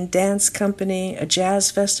Canadian dance company, a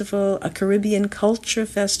jazz festival, a Caribbean culture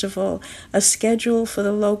festival, a schedule for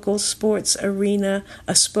the local sports arena,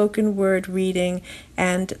 a spoken word reading,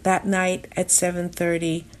 and that night at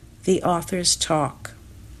 7:30, the author's talk.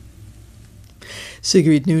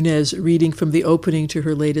 Sigrid Nunez reading from the opening to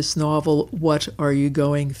her latest novel, What Are You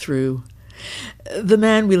Going Through? The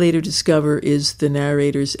man we later discover is the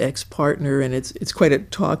narrator's ex-partner, and it's quite a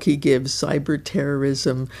talk he gives: cyber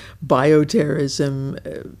terrorism,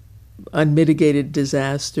 bioterrorism, unmitigated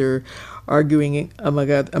disaster, arguing,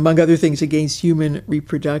 among other things, against human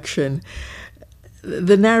reproduction.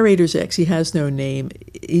 The narrator's ex, he has no name,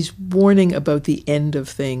 he's warning about the end of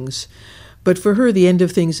things. But for her, the end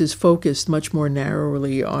of things is focused much more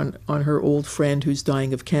narrowly on her old friend who's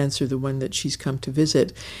dying of cancer, the one that she's come to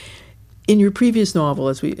visit. In your previous novel,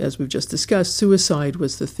 as we've just discussed, suicide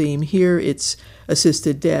was the theme. Here it's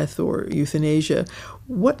assisted death or euthanasia.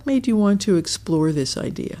 What made you want to explore this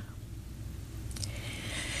idea?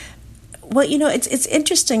 Well, it's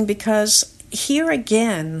interesting because here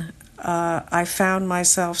again, I found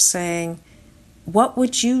myself saying, what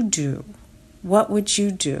would you do? What would you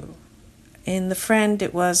do? In The Friend,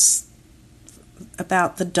 it was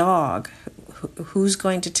about the dog. Who's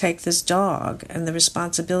going to take this dog and the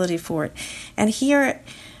responsibility for it? And here,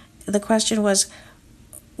 the question was,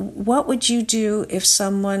 what would you do if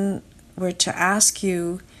someone were to ask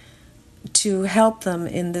you to help them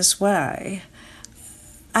in this way?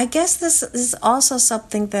 I guess this is also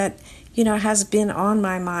something that has been on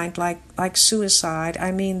my mind, like suicide.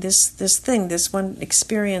 I mean, this one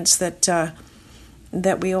experience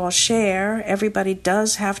that we all share. Everybody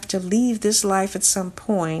does have to leave this life at some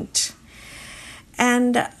point.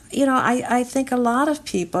 And, I think a lot of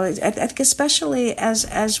people, especially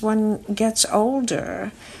as one gets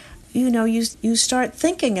older, you start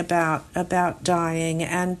thinking about dying.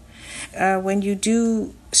 And when you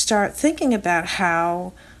do start thinking about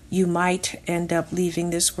how you might end up leaving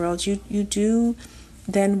this world, you do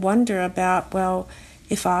then wonder about, well,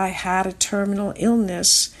 if I had a terminal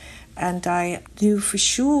illness and I knew for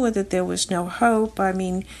sure that there was no hope, I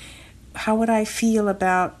mean, how would I feel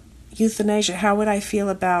about euthanasia? How would I feel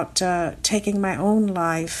about taking my own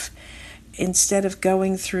life instead of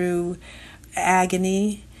going through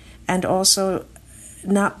agony and also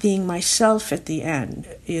not being myself at the end,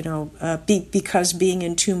 because being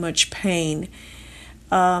in too much pain.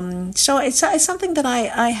 So it's something that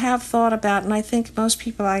I have thought about, and I think most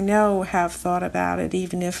people I know have thought about it,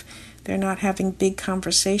 even if they're not having big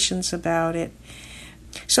conversations about it.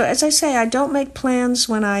 So as I say, I don't make plans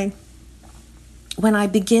when I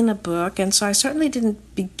begin a book, and so I certainly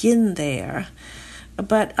didn't begin there,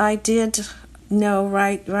 but I did know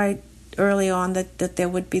right early on that there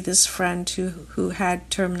would be this friend who had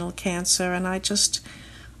terminal cancer, and I just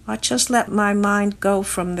let my mind go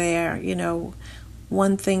from there,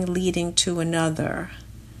 one thing leading to another.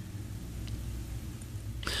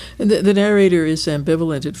 The narrator is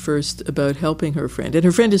ambivalent at first about helping her friend, and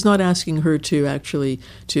her friend is not asking her to actually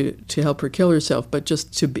to help her kill herself, but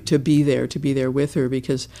just to be there with her,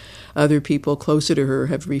 because other people closer to her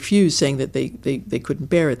have refused, saying that they couldn't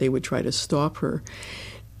bear it, they would try to stop her.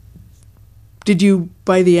 Did you,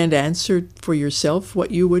 by the end, answer for yourself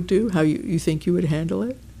what you would do, how you think you would handle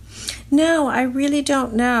it? No, I really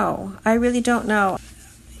don't know.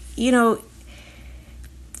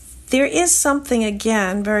 There is something,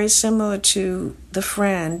 again, very similar to The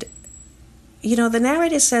Friend. The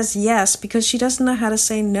narrator says yes because she doesn't know how to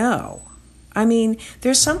say no. I mean,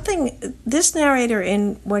 there's something, this narrator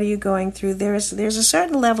in What Are You Going Through, there's a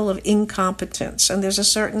certain level of incompetence and there's a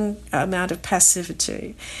certain amount of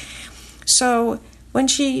passivity. So when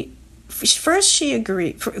she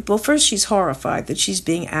agreed, first she's horrified that she's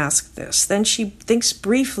being asked this. Then she thinks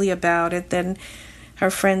briefly about it. Then her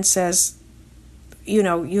friend says,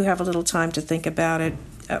 you have a little time to think about it.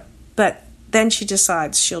 But then she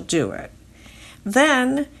decides she'll do it.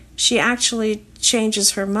 Then she actually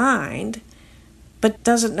changes her mind, but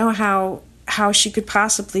doesn't know how she could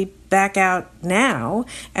possibly back out now.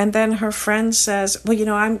 And then her friend says,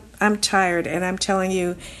 well, I'm tired, and I'm telling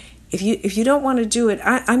you, if you don't want to do it,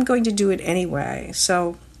 I'm going to do it anyway.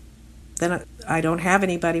 So then I don't have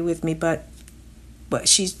anybody with me, but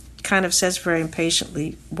she kind of says very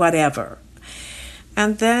impatiently, whatever.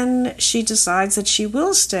 And then she decides that she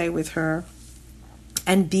will stay with her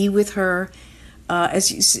and be with her. As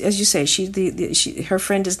you say, her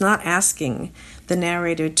friend is not asking the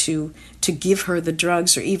narrator to give her the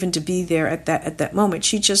drugs or even to be there at that moment.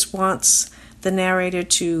 She just wants the narrator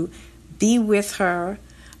to be with her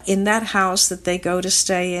in that house that they go to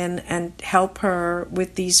stay in and help her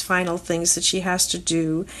with these final things that she has to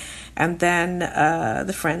do. And then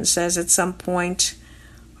the friend says at some point,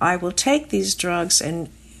 I will take these drugs,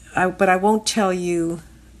 but I won't tell you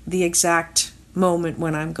the exact moment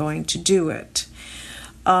when I'm going to do it.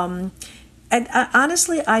 And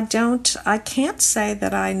honestly, I can't say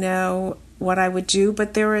that I know what I would do,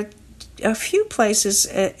 but there are a few places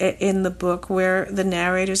in the book where the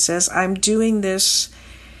narrator says, I'm doing this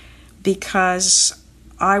because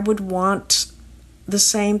I would want the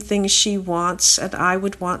same thing she wants, and I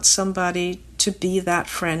would want somebody to be that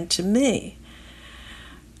friend to me.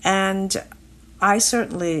 And I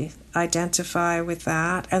certainly identify with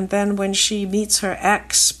that. And then when she meets her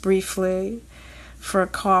ex briefly for a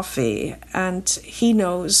coffee, and he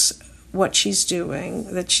knows what she's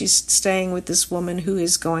doing, that she's staying with this woman who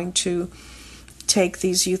is going to take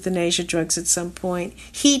these euthanasia drugs at some point,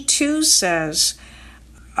 he too says,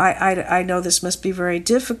 I know this must be very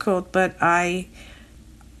difficult, but I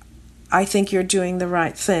think you're doing the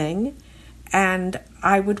right thing, and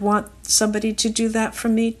I would want somebody to do that for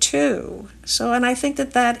me too. So, and I think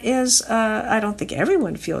that is, I don't think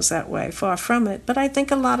everyone feels that way, far from it, but I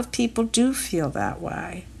think a lot of people do feel that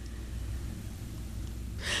way.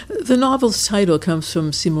 The novel's title comes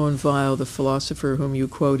from Simone Weil, the philosopher whom you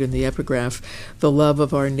quote in the epigraph. The love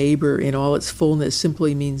of our neighbor in all its fullness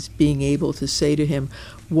simply means being able to say to him,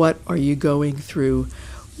 what are you going through?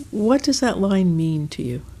 What does that line mean to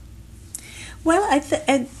you? Well,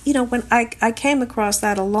 when I came across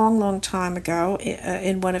that a long, long time ago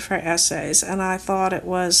in one of her essays, and I thought it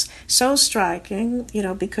was so striking,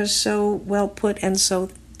 because so well put and so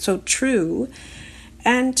true.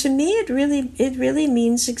 And to me, it really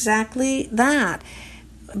means exactly that.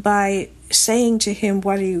 By saying to him,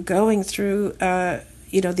 "What are you going through?"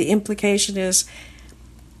 The implication is,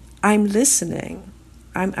 I'm listening.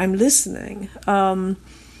 I'm listening.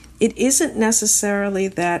 It isn't necessarily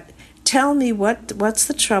that. Tell me what's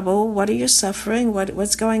the trouble. What are you suffering?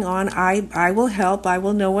 What's going on? I will help. I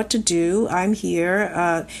will know what to do. I'm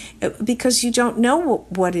here because you don't know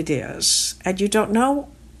what it is, and you don't know.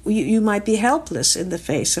 You might be helpless in the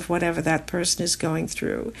face of whatever that person is going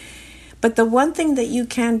through. But the one thing that you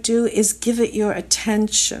can do is give it your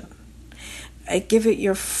attention. Give it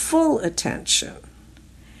your full attention.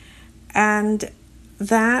 And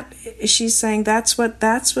that, she's saying, that's what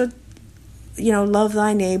love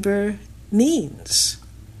thy neighbor means.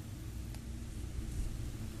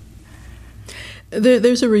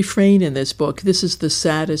 There's a refrain in this book. This is the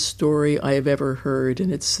saddest story I have ever heard,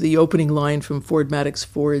 and it's the opening line from Ford Madox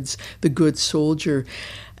Ford's The Good Soldier.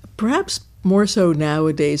 Perhaps more so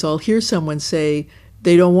nowadays, I'll hear someone say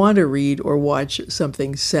they don't want to read or watch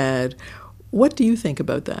something sad. What do you think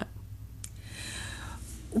about that?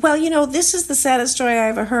 Well, this is the saddest story I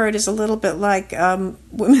ever heard is a little bit like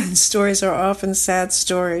women's stories are often sad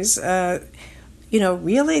stories.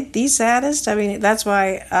 Really, the saddest? I mean, that's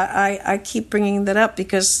why I keep bringing that up,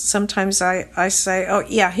 because sometimes I say, oh,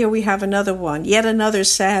 yeah, here we have another one, yet another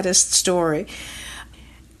saddest story.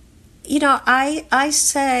 I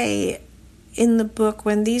say in the book,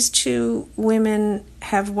 when these two women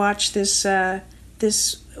have watched this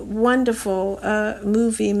wonderful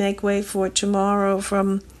movie, Make Way for Tomorrow,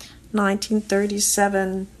 from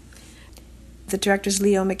 1937, the director's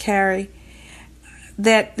Leo McCarey,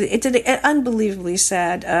 that it's unbelievably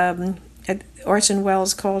sad. Orson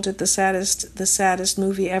Welles called it the saddest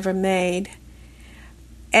movie ever made.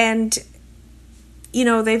 And,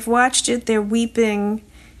 they've watched it, they're weeping,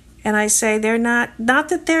 and I say they're not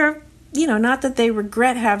that they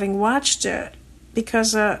regret having watched it,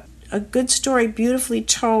 because a good story beautifully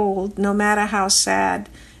told, no matter how sad,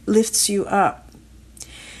 lifts you up.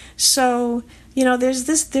 So,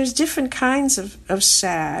 there's different kinds of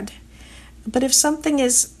sad. But if something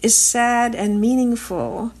is sad and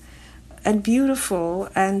meaningful and beautiful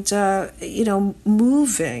and,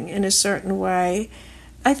 moving in a certain way,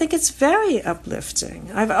 I think it's very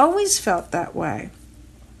uplifting. I've always felt that way.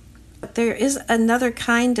 But there is another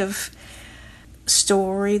kind of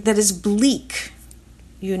story that is bleak,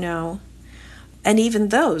 and even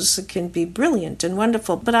those can be brilliant and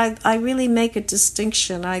wonderful. But I really make a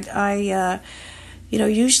distinction.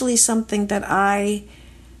 Usually something that I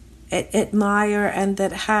admire and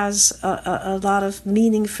that has a lot of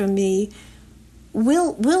meaning for me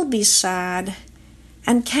will be sad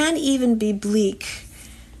and can even be bleak.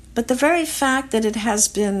 But the very fact that it has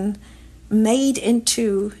been made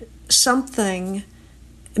into something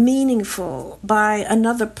meaningful by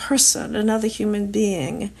another person, another human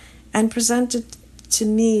being, and presented to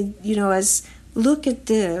me, as look at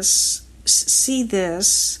this, see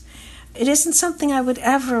this, it isn't something I would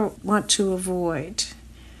ever want to avoid.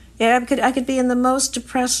 Yeah, I could be in the most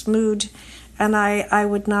depressed mood, and I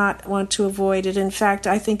would not want to avoid it. In fact,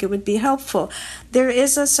 I think it would be helpful. There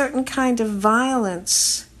is a certain kind of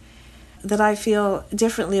violence that I feel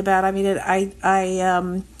differently about. I mean, I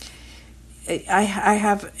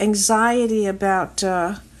have anxiety about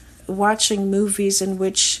watching movies in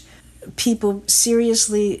which people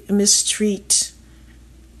seriously mistreat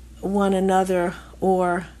one another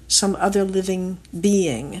or some other living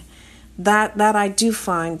being. That I do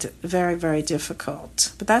find very, very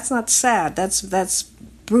difficult. But that's not sad. That's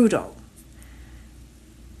brutal.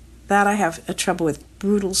 That I have a trouble with,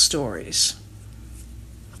 brutal stories.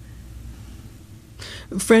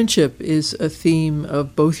 Friendship is a theme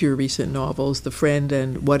of both your recent novels, The Friend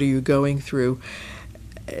and What Are You Going Through?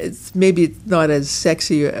 It's maybe not as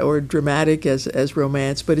sexy or dramatic as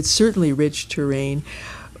romance, but it's certainly rich terrain.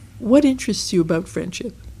 What interests you about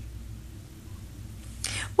friendship?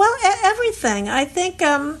 Well, everything. I think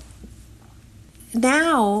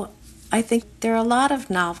now, I think there are a lot of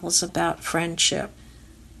novels about friendship.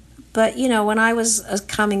 But, when I was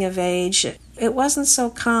coming of age, it wasn't so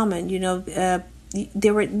common.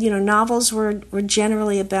 There were, novels were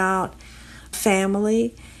generally about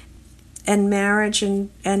family and marriage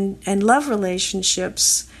and love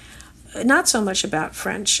relationships, not so much about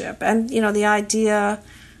friendship. And, the idea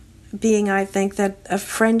being, I think, that a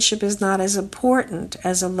friendship is not as important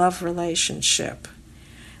as a love relationship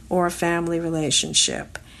or a family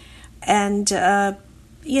relationship. And, to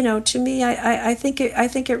me, I think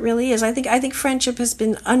it really is. I think friendship has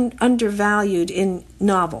been undervalued in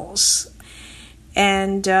novels.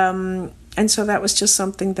 And so that was just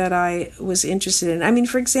something that I was interested in. I mean,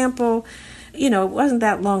 for example, it wasn't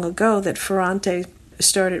that long ago that Ferrante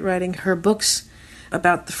started writing her books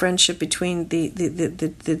about the friendship between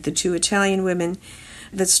the two Italian women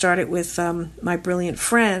that started with My Brilliant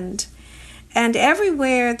Friend. And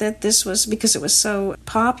everywhere that this was, because it was so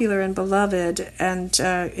popular and beloved and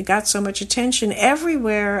it got so much attention,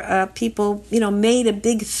 everywhere people, made a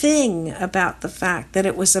big thing about the fact that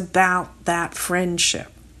it was about that friendship.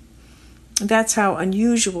 That's how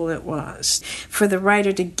unusual it was for the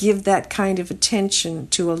writer to give that kind of attention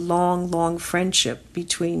to a long, long friendship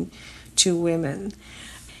between two women.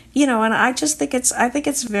 And I just think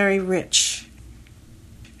it's very rich.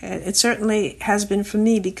 It certainly has been for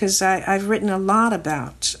me because I've written a lot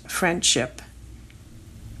about friendship.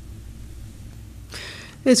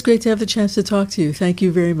 It's great to have the chance to talk to you. Thank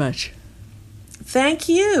you very much. Thank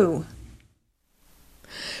you.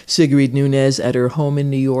 Sigrid Nunez at her home in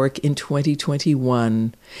New York in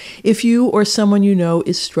 2021. If you or someone you know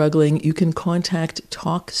is struggling, you can contact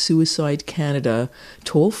Talk Suicide Canada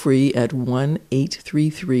toll-free at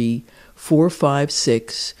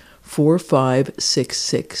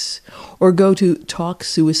 1-833-456-4566 or go to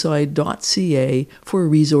talksuicide.ca for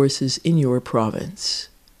resources in your province.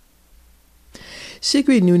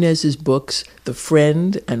 Sigrid Nunez's books, The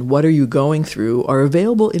Friend and What Are You Going Through, are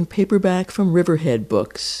available in paperback from Riverhead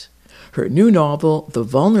Books. Her new novel, The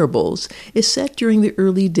Vulnerables, is set during the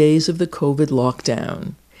early days of the COVID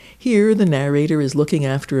lockdown. Here, the narrator is looking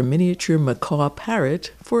after a miniature macaw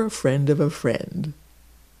parrot for a friend of a friend.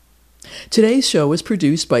 Today's show was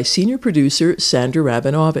produced by senior producer Sandra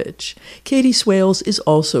Rabinovich. Katie Swales is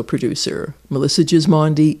also producer. Melissa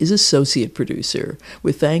Gismondi is associate producer,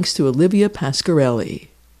 with thanks to Olivia Pasquarelli.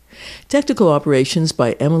 Technical operations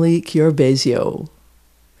by Emily Chiarvesio.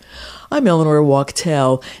 I'm Eleanor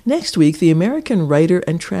Wachtel. Next week, the American writer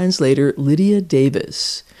and translator Lydia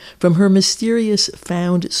Davis. From her mysterious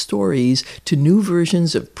found stories to new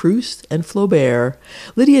versions of Proust and Flaubert,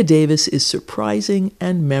 Lydia Davis is surprising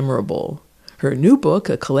and memorable. Her new book,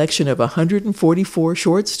 a collection of 144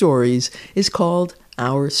 short stories, is called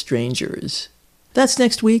Our Strangers. That's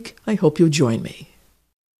next week. I hope you'll join me.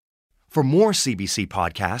 For more CBC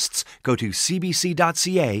podcasts, go to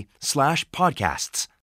cbc.ca/podcasts.